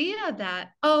idea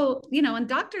that, oh, and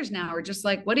doctors now are just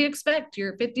like, what do you expect?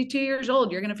 You're 52 years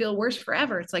old, you're going to feel worse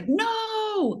forever. It's like,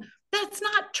 no, that's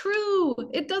not true.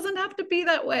 It doesn't have to be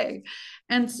that way.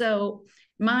 And so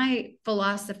my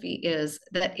philosophy is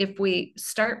that if we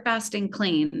start fasting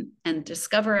clean and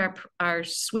discover our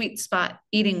sweet spot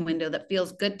eating window that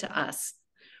feels good to us,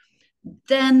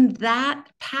 then that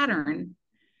pattern,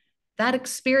 that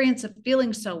experience of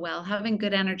feeling so well, having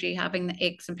good energy, having the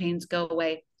aches and pains go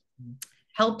away,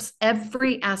 helps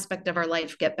every aspect of our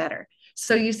life get better.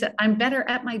 So you said, I'm better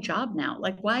at my job now.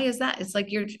 Like, why is that? It's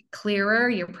like you're clearer.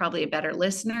 You're probably a better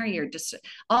listener.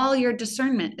 All your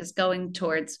discernment is going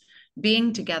towards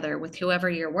being together with whoever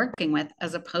you're working with,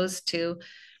 as opposed to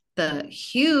the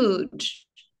huge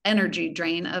energy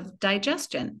drain of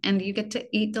digestion. And you get to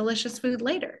eat delicious food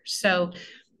later. So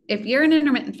if you're an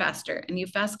intermittent faster and you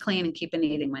fast clean and keep an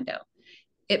eating window,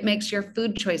 it makes your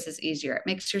food choices easier. It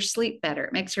makes your sleep better.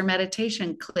 It makes your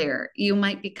meditation clearer. You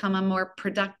might become a more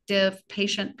productive,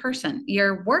 patient person.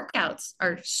 Your workouts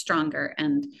are stronger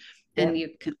and you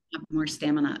can have more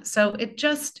stamina. So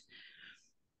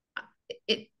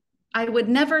I would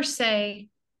never say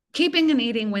keeping an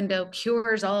eating window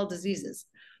cures all diseases,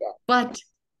 but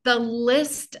the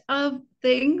list of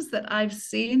things that I've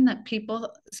seen that people's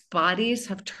bodies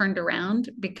have turned around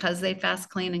because they fast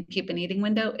clean and keep an eating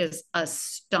window is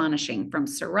astonishing, from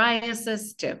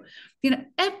psoriasis to,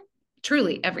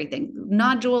 truly everything.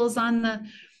 Nodules on the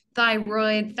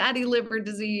thyroid, fatty liver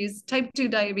disease, type 2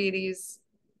 diabetes,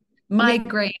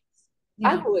 migraine.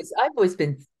 I've always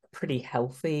been pretty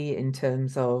healthy in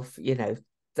terms of,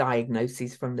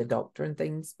 diagnoses from the doctor and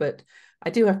things, but I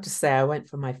do have to say I went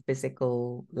for my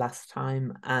physical last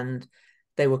time and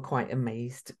they were quite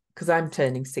amazed, because I'm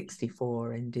turning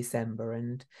 64 in December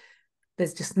and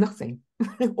there's just nothing.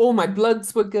 All my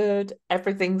bloods were good,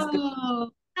 everything's good.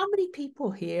 How many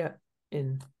people here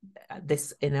in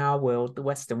our world, the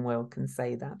Western world, can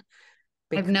say that?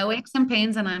 I have no aches and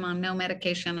pains and I'm on no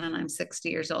medication and I'm 60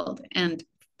 years old. And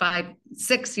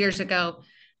 6 years ago,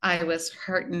 I was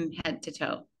hurting head to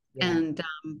toe. Yeah. And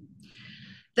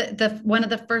the one of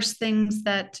the first things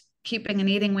that keeping an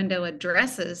eating window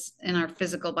addresses in our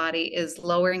physical body is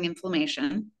lowering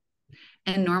inflammation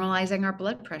and normalizing our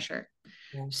blood pressure.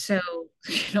 Yeah. So,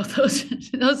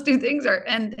 those two things are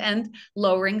and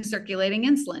lowering circulating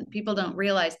insulin. People don't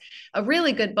realize. A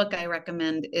really good book I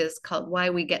recommend is called Why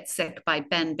We Get Sick by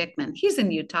Ben Bickman. He's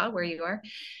in Utah, where you are,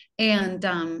 and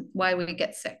Why We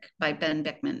Get Sick by Ben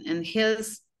Bickman. And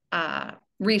his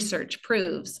research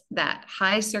proves that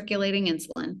high circulating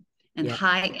insulin and Yeah.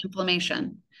 high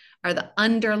inflammation are the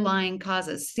underlying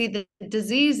causes. See, the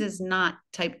disease is not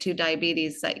type 2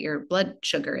 diabetes, that your blood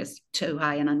sugar is too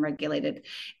high and unregulated.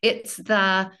 It's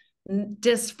the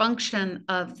dysfunction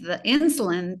of the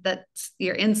insulin, that's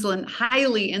your insulin,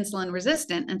 highly insulin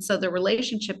resistant. And so the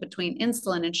relationship between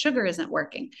insulin and sugar isn't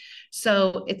working.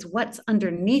 So it's what's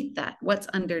underneath that,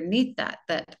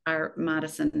 that our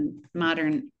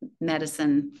modern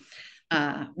medicine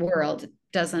world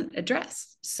doesn't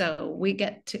address. So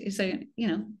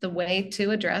the way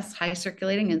to address high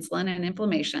circulating insulin and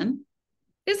inflammation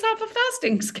is have a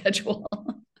fasting schedule.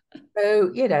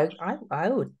 So, I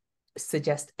would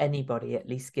suggest anybody at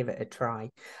least give it a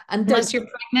try. And Unless you're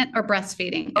pregnant or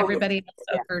breastfeeding. oh, Everybody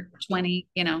yeah. over 20,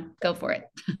 go for it.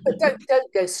 But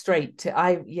don't go straight to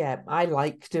I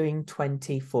like doing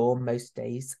 24 most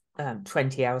days,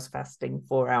 20 hours fasting,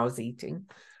 4 hours eating,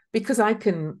 because I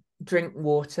can drink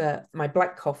water, my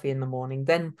black coffee in the morning,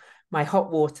 then my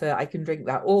hot water, I can drink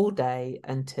that all day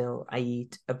until I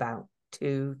eat about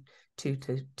 2 to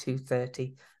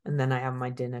 2:30, and then I have my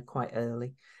dinner quite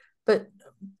early. But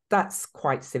that's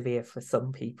quite severe for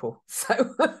some people.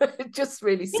 So it just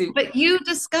really suits. But you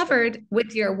discovered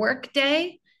with your work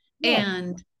day Yeah.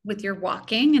 and with your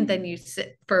walking, and then you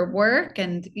sit for work,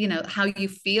 and how you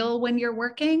feel when you're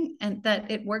working, and that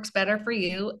it works better for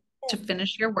you to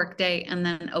finish your work day and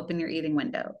then open your eating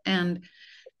window. And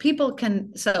people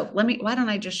can, so why don't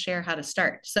I just share how to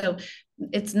start? So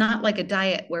it's not like a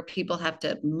diet where people have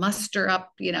to muster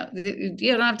up, you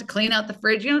don't have to clean out the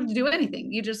fridge, you don't have to do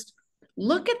anything. You just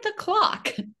look at the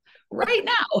clock right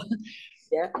now.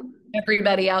 Yeah.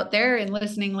 Everybody out there in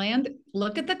listening land,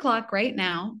 look at the clock right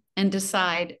now and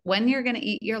decide when you're going to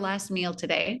eat your last meal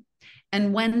today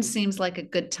and when seems like a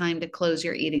good time to close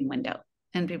your eating window.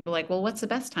 And people are like, well, what's the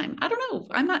best time? I don't know.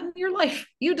 I'm not in your life.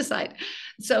 You decide.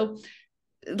 So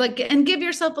and give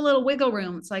yourself a little wiggle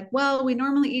room. It's like, well, we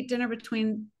normally eat dinner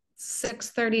between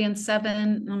 6:30 and 7.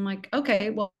 And I'm like, okay,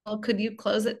 well, could you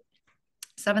close at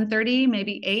 7:30,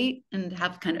 maybe 8, and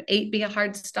have kind of 8 be a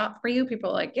hard stop for you? People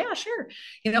are like, yeah, sure.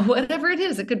 Whatever it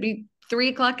is, it could be 3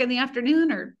 o'clock in the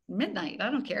afternoon or midnight.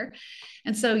 I don't care.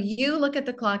 And so you look at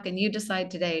the clock and you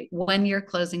decide today when you're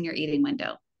closing your eating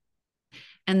window.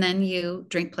 And then you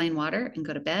drink plain water and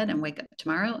go to bed and wake up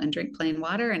tomorrow and drink plain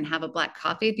water and have a black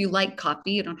coffee. If you like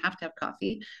coffee, you don't have to have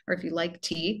coffee, or if you like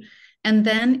tea. And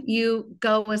then you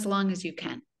go as long as you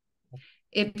can.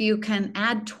 If you can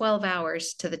add 12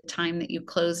 hours to the time that you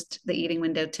closed the eating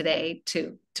window today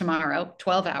to tomorrow,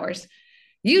 12 hours,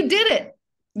 you did it.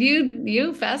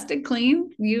 You fasted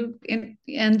clean.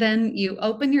 And then you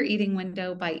open your eating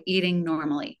window by eating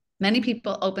normally. Many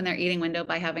people open their eating window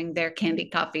by having their candy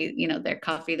coffee, their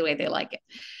coffee the way they like it.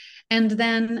 And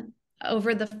then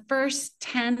over the first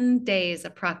 10 days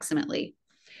approximately,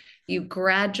 you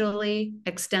gradually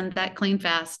extend that clean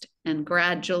fast and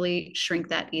gradually shrink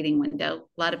that eating window.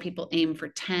 A lot of people aim for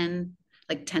 10,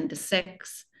 like 10 to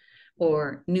 6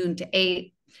 or noon to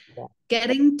 8. Yeah.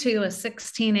 Getting to a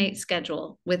 16-8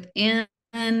 schedule within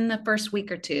the first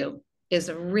week or two is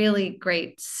a really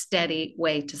great, steady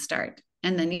way to start.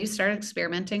 And then you start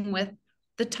experimenting with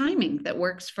the timing that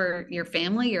works for your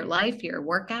family, your life, your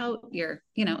workout, your,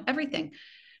 everything.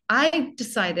 I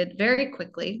decided very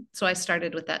quickly. So I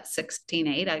started with that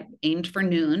 16-8. I aimed for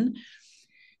noon.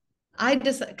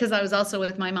 Because I was also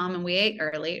with my mom and we ate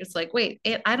early. It's like, wait,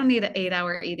 I don't need an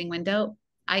 8-hour eating window.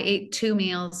 I ate 2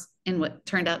 meals in what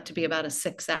turned out to be about a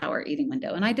 6-hour eating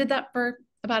window. And I did that for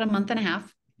about a month and a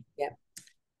half. Yeah.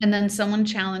 And then someone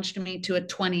challenged me to a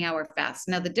 20-hour fast.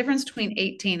 Now, the difference between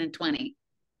 18 and 20,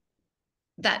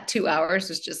 that 2 hours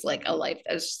was just like a life.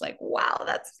 I was just like, wow,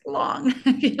 that's long,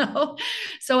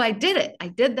 So I did it. I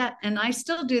did that. And I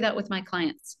still do that with my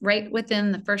clients. Right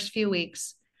within the first few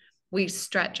weeks, we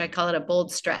stretch. I call it a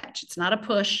bold stretch. It's not a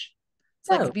push. It's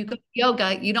like if you go to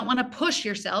yoga, you don't want to push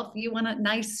yourself. You want a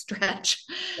nice stretch.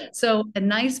 So a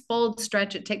nice bold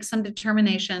stretch. It takes some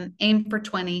determination. Aim for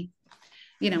 20,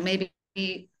 maybe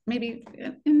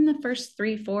in the first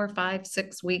 3, 4, 5,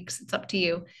 6 weeks. It's up to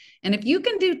you. And if you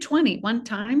can do 20 one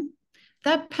time,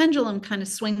 that pendulum kind of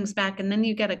swings back, and then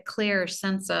you get a clear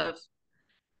sense of,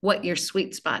 what your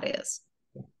sweet spot is.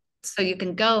 So you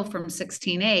can go from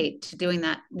 16:8 to doing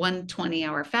that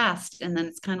 120-hour fast. And then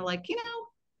it's kind of like,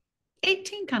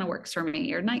 18 kind of works for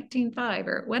me, or 19:5,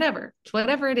 or whatever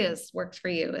it is works for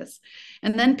you.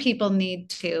 And then people need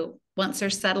to, once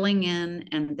they're settling in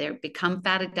and they become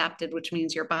fat adapted, which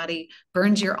means your body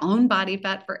burns your own body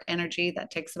fat for energy.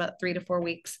 That takes about 3 to 4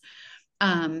 weeks.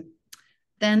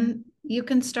 Then you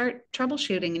can start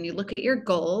troubleshooting, and you look at your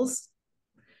goals,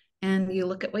 and you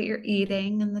look at what you're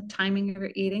eating and the timing of your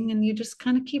eating, and you just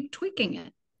kind of keep tweaking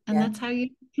it. And that's how you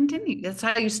continue. That's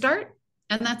how you start,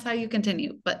 and that's how you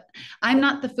continue. But I'm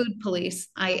not the food police.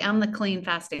 I am the clean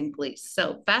fasting police.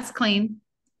 So fast, clean.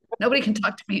 Nobody can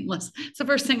talk to me unless it's the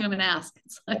first thing I'm going to ask.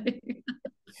 It's like,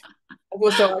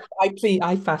 Also,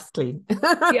 I fast clean.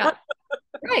 yeah,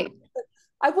 right.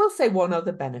 I will say one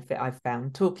other benefit I've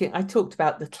found I talked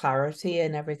about the clarity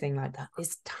and everything like that,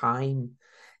 is time.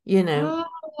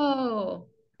 Oh,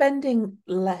 Spending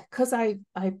less, because I'm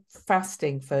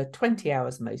fasting for 20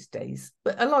 hours most days,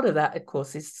 but a lot of that, of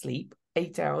course, is sleep,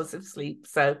 8 hours of sleep.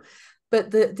 So,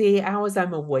 but the hours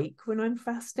I'm awake when I'm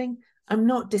fasting, I'm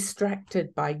not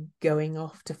distracted by going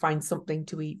off to find something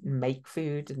to eat and make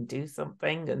food and do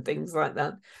something and things like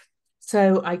that.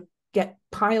 So I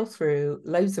pile through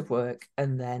loads of work,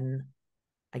 and then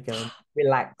I go and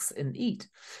relax and eat.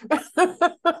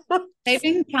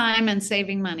 saving time and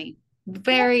saving money.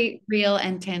 Very real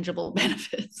and tangible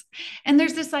benefits. And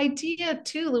there's this idea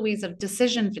too, Louise, of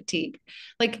decision fatigue.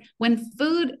 Like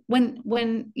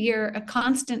when you're a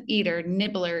constant eater,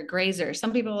 nibbler, grazer,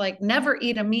 some people like never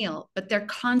eat a meal, but they're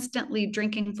constantly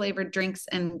drinking flavored drinks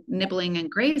and nibbling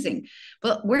and grazing.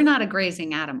 Well, we're not a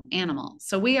grazing animal.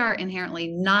 So we are inherently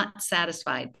not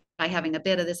satisfied by having a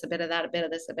bit of this, a bit of that, a bit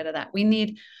of this, a bit of that. We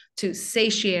need to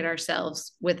satiate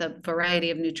ourselves with a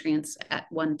variety of nutrients at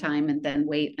one time, and then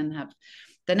wait and have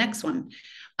the next one.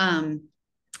 I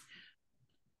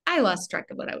lost track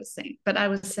of what I was saying, but I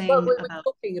was saying we were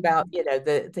talking about,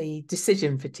 the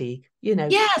decision fatigue,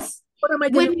 yes, what am I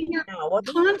going to do now?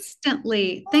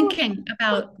 Constantly thinking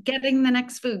about getting the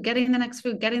next food, getting the next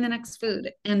food, getting the next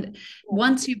food. And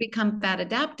once you become fat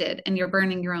adapted and you're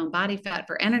burning your own body fat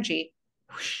for energy,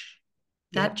 whoosh,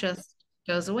 that just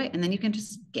goes away. And then you can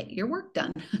just get your work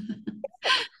done.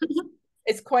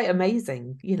 It's quite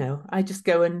amazing. I just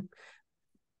go and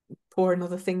pour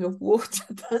another thing of water.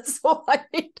 That's all I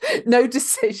need. No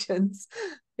decisions.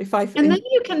 And then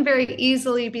you can very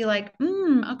easily be like,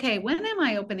 okay, when am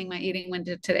I opening my eating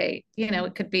window today?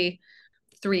 It could be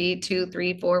 3, 2,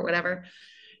 3, 4, whatever.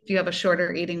 If you have a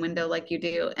shorter eating window like you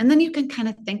do. And then you can kind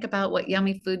of think about what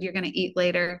yummy food you're going to eat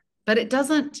later, but it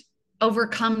doesn't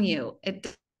overcome you.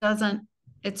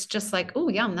 It's just like, oh,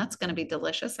 yum, that's going to be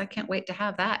delicious. I can't wait to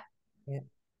have that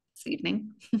this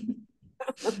evening.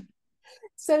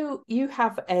 So you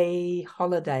have a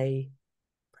holiday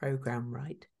program,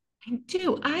 right? I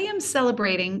do. I am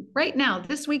celebrating right now,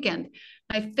 this weekend,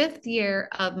 my 5th year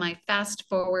of my fast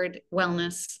forward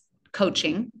wellness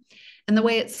coaching. And the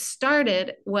way it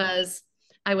started was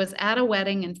I was at a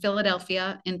wedding in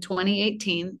Philadelphia in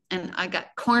 2018, and I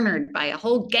got cornered by a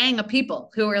whole gang of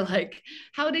people who were like,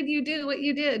 how did you do what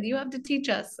you did? You have to teach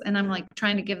us. And I'm like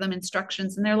trying to give them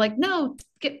instructions. And they're like, no,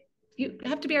 you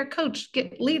have to be our coach,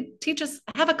 teach us,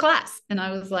 have a class. And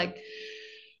I was like,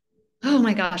 oh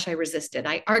my gosh, I resisted.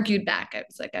 I argued back. I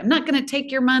was like, I'm not going to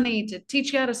take your money to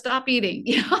teach you how to stop eating.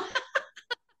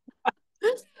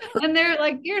 And they're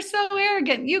like, you're so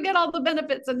arrogant. You get all the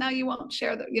benefits and now you won't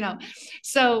share them.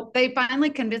 So they finally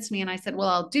convinced me, and I said, well,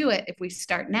 I'll do it if we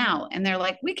start now. And they're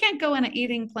like, we can't go on an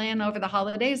eating plan over the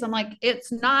holidays. I'm like,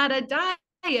 it's not a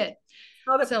diet.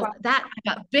 So that I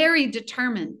got very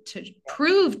determined to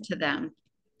prove to them.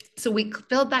 So we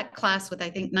filled that class with, I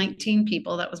think, 19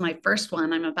 people. That was my first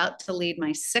one. I'm about to lead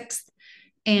my 6th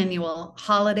annual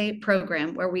holiday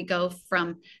program, where we go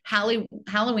from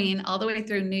Halloween all the way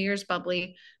through New Year's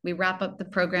bubbly. We wrap up the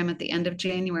program at the end of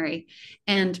January,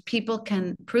 and people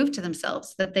can prove to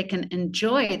themselves that they can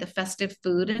enjoy the festive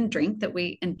food and drink that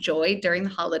we enjoy during the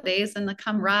holidays, and the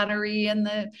camaraderie and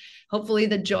hopefully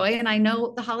the joy. And I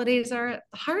know the holidays are a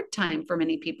hard time for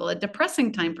many people, a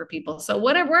depressing time for people. So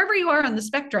wherever you are on the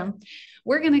spectrum,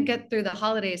 we're going to get through the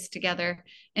holidays together,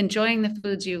 enjoying the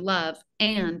foods you love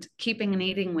and keeping an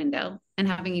eating window and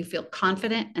having you feel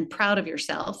confident and proud of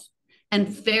yourself and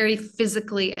very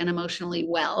physically and emotionally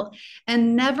well,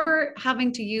 and never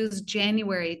having to use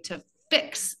January to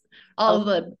fix all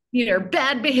the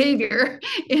bad behavior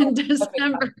in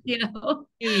December. So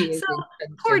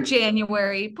poor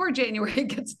January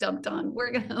gets dumped on.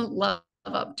 We're going to love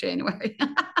up January.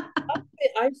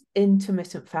 I've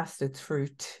intermittent fasted through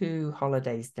 2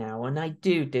 holidays now, and I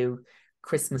do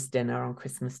Christmas dinner on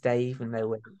Christmas Day, even though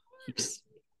we're here.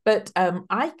 But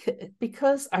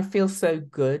because I feel so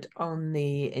good on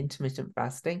the intermittent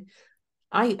fasting,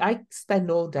 I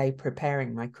spend all day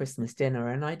preparing my Christmas dinner,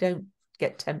 and I don't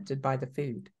get tempted by the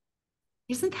food.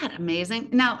 Isn't that amazing?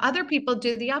 Now, other people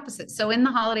do the opposite. So in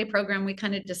the holiday program, we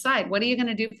kind of decide, what are you going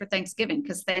to do for Thanksgiving?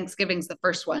 Because Thanksgiving's the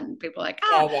first one. People are like, Yeah,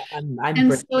 ah. well, I'm And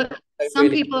British, so so some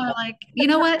really. people are like, you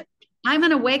know what? I'm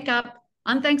going to wake up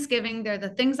on Thanksgiving. They're the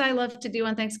things I love to do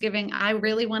on Thanksgiving. I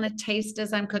really want to taste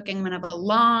as I'm cooking. I'm going to have a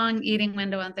long eating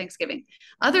window on Thanksgiving.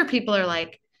 Other people are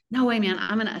like, no way, man.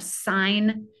 I'm going to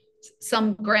assign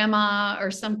some grandma or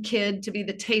some kid to be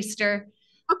the taster.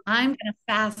 I'm going to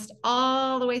fast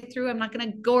all the way through. I'm not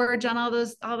going to gorge on all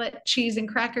that cheese and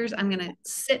crackers. I'm going to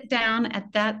sit down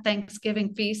at that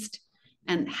Thanksgiving feast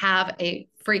and have a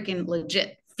freaking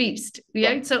legit feast.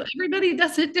 Yeah. Yeah. So everybody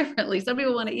does it differently. Some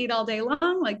people want to eat all day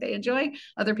long, like they enjoy.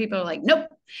 Other people are like, nope.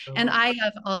 And Oh, I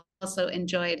have also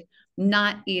enjoyed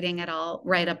not eating at all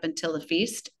right up until the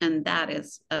feast. And that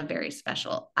is a very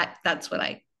special. That's what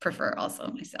I prefer also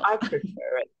myself. I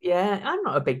prefer it. Yeah, I'm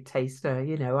not a big taster.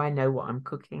 I know what I'm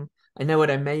cooking. I know what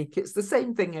I make. It's the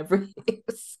same thing every year.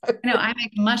 So. I know I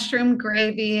make mushroom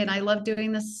gravy and I love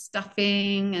doing the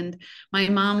stuffing. And my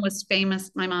mom was famous.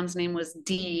 My mom's name was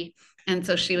Dee. And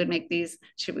so she would make these,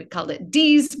 we called it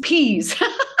Dee's peas.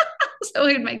 So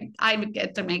I would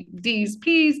get to make Dee's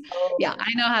peas. Yeah, Oh,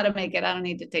 I know how to make it. I don't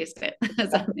need to taste it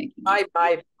as I'm making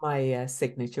it. my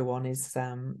signature one is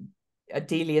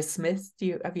Adelia Smith.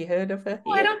 Have you heard of her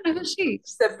Oh, I here? don't know who she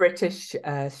is. She's a British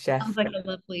Sounds chef. like a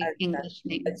lovely English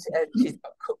And name. she's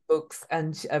got cookbooks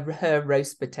and her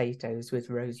roast potatoes with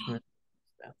rosemary and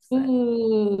stuff. So.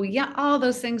 Ooh, yeah, all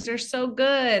those things are so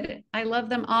good. I love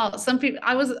them all. Some people,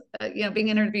 I was, being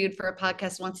interviewed for a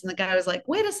podcast once, and the guy was like,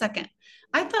 "Wait a second,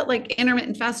 I thought like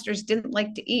intermittent fasters didn't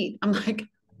like to eat." I'm like,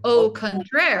 "Au Oh.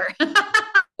 contraire."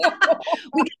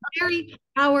 We get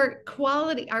our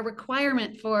quality, our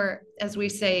requirement for, as we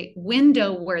say,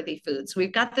 window worthy foods.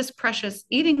 We've got this precious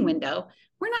eating window.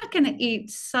 We're not going to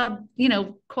eat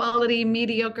quality,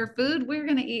 mediocre food. We're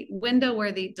going to eat window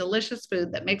worthy, delicious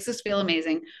food that makes us feel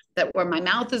amazing. That where my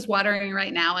mouth is watering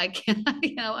right now. I can't,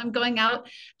 I'm going out.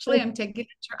 Actually,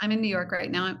 I'm in New York right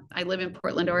now. I live in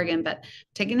Portland, Oregon, but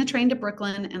taking the train to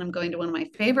Brooklyn, and I'm going to one of my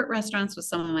favorite restaurants with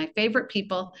some of my favorite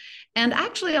people. And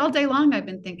actually, all day long, I've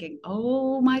been thinking,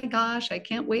 oh my gosh, I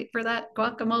can't wait for that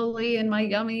guacamole and my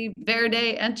yummy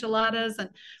verde enchiladas. And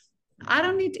I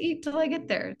don't need to eat till I get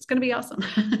there. It's going to be awesome.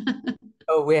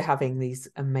 Oh, we're having these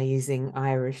amazing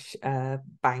Irish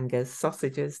bangers,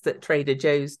 sausages that Trader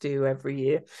Joe's do every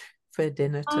year for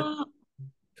dinner. Oh,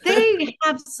 they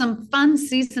have some fun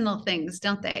seasonal things,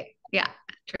 don't they? Yeah,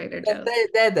 Trader Joe's.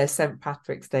 They're their St.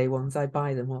 Patrick's Day ones. I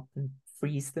buy them up and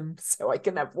freeze them so I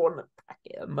can have one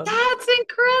packet a month. That's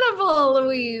incredible,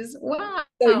 Louise. Wow.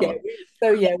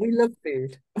 So yeah, we love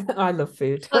food. I love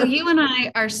food. Well, you and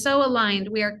I are so aligned.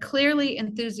 We are clearly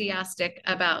enthusiastic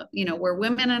about, we're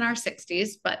women in our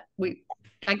 60s, but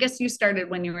I guess you started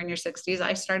when you were in your 60s.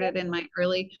 I started in my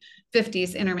early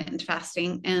 50s, intermittent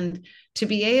fasting. And to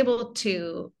be able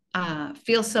to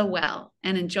feel so well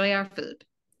and enjoy our food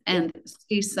Yeah. and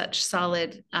see such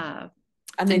solid And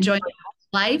enjoyment of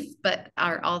life, but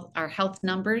our health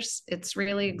numbers, it's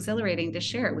really exhilarating to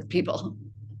share it with people.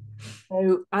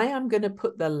 So I am going to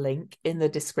put the link in the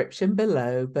description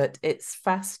below, but it's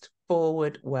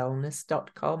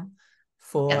fastforwardwellness.com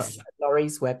for Yes.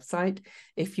 Laurie's website.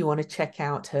 If you want to check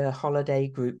out her holiday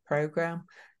group program,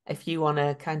 if you want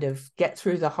to kind of get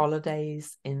through the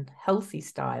holidays in healthy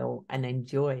style and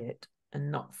enjoy it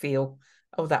and not feel,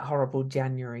 oh, that horrible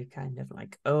January kind of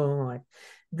like, oh, I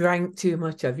drank too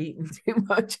much, I've eaten too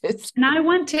much. And I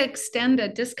want to extend a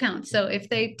discount. So if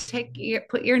they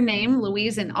put your name,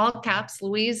 Louise, in all caps,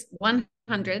 Louise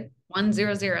 100,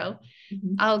 100,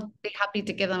 I'll be happy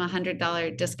to give them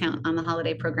 $100 discount on the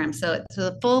holiday program. So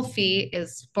the full fee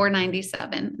is $497,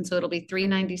 and so it'll be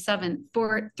 $397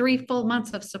 for 3 full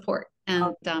months of support.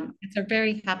 And it's a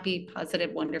very happy,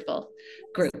 positive, wonderful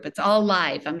group. It's all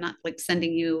live. I'm not like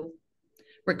sending you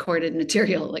recorded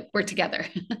material. Like we're together.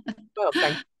 Well,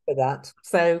 thank you for that.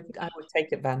 So I would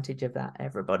take advantage of that,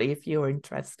 everybody, if you're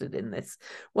interested in this.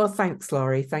 Well, thanks,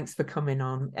 Laurie. Thanks for coming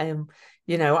on.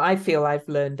 I feel I've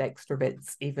learned extra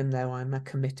bits, even though I'm a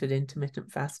committed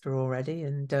intermittent faster already.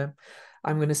 And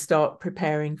I'm going to start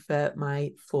preparing for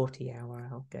my 40-hour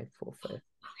I'll go for first.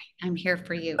 I'm here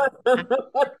for you.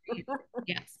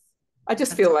 Yes. I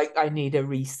just feel like I need a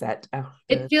reset after.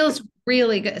 It feels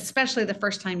really good, especially the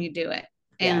first time you do it.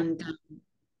 Yeah. And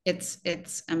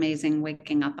it's amazing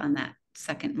waking up on that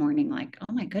second morning, like,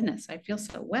 oh my goodness, I feel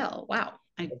so well. Wow,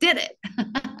 I did it.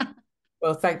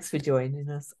 Well, thanks for joining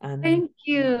us, and Thank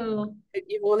you. hope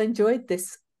you've all enjoyed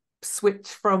this switch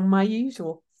from my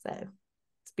usual. So,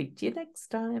 speak to you next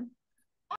time.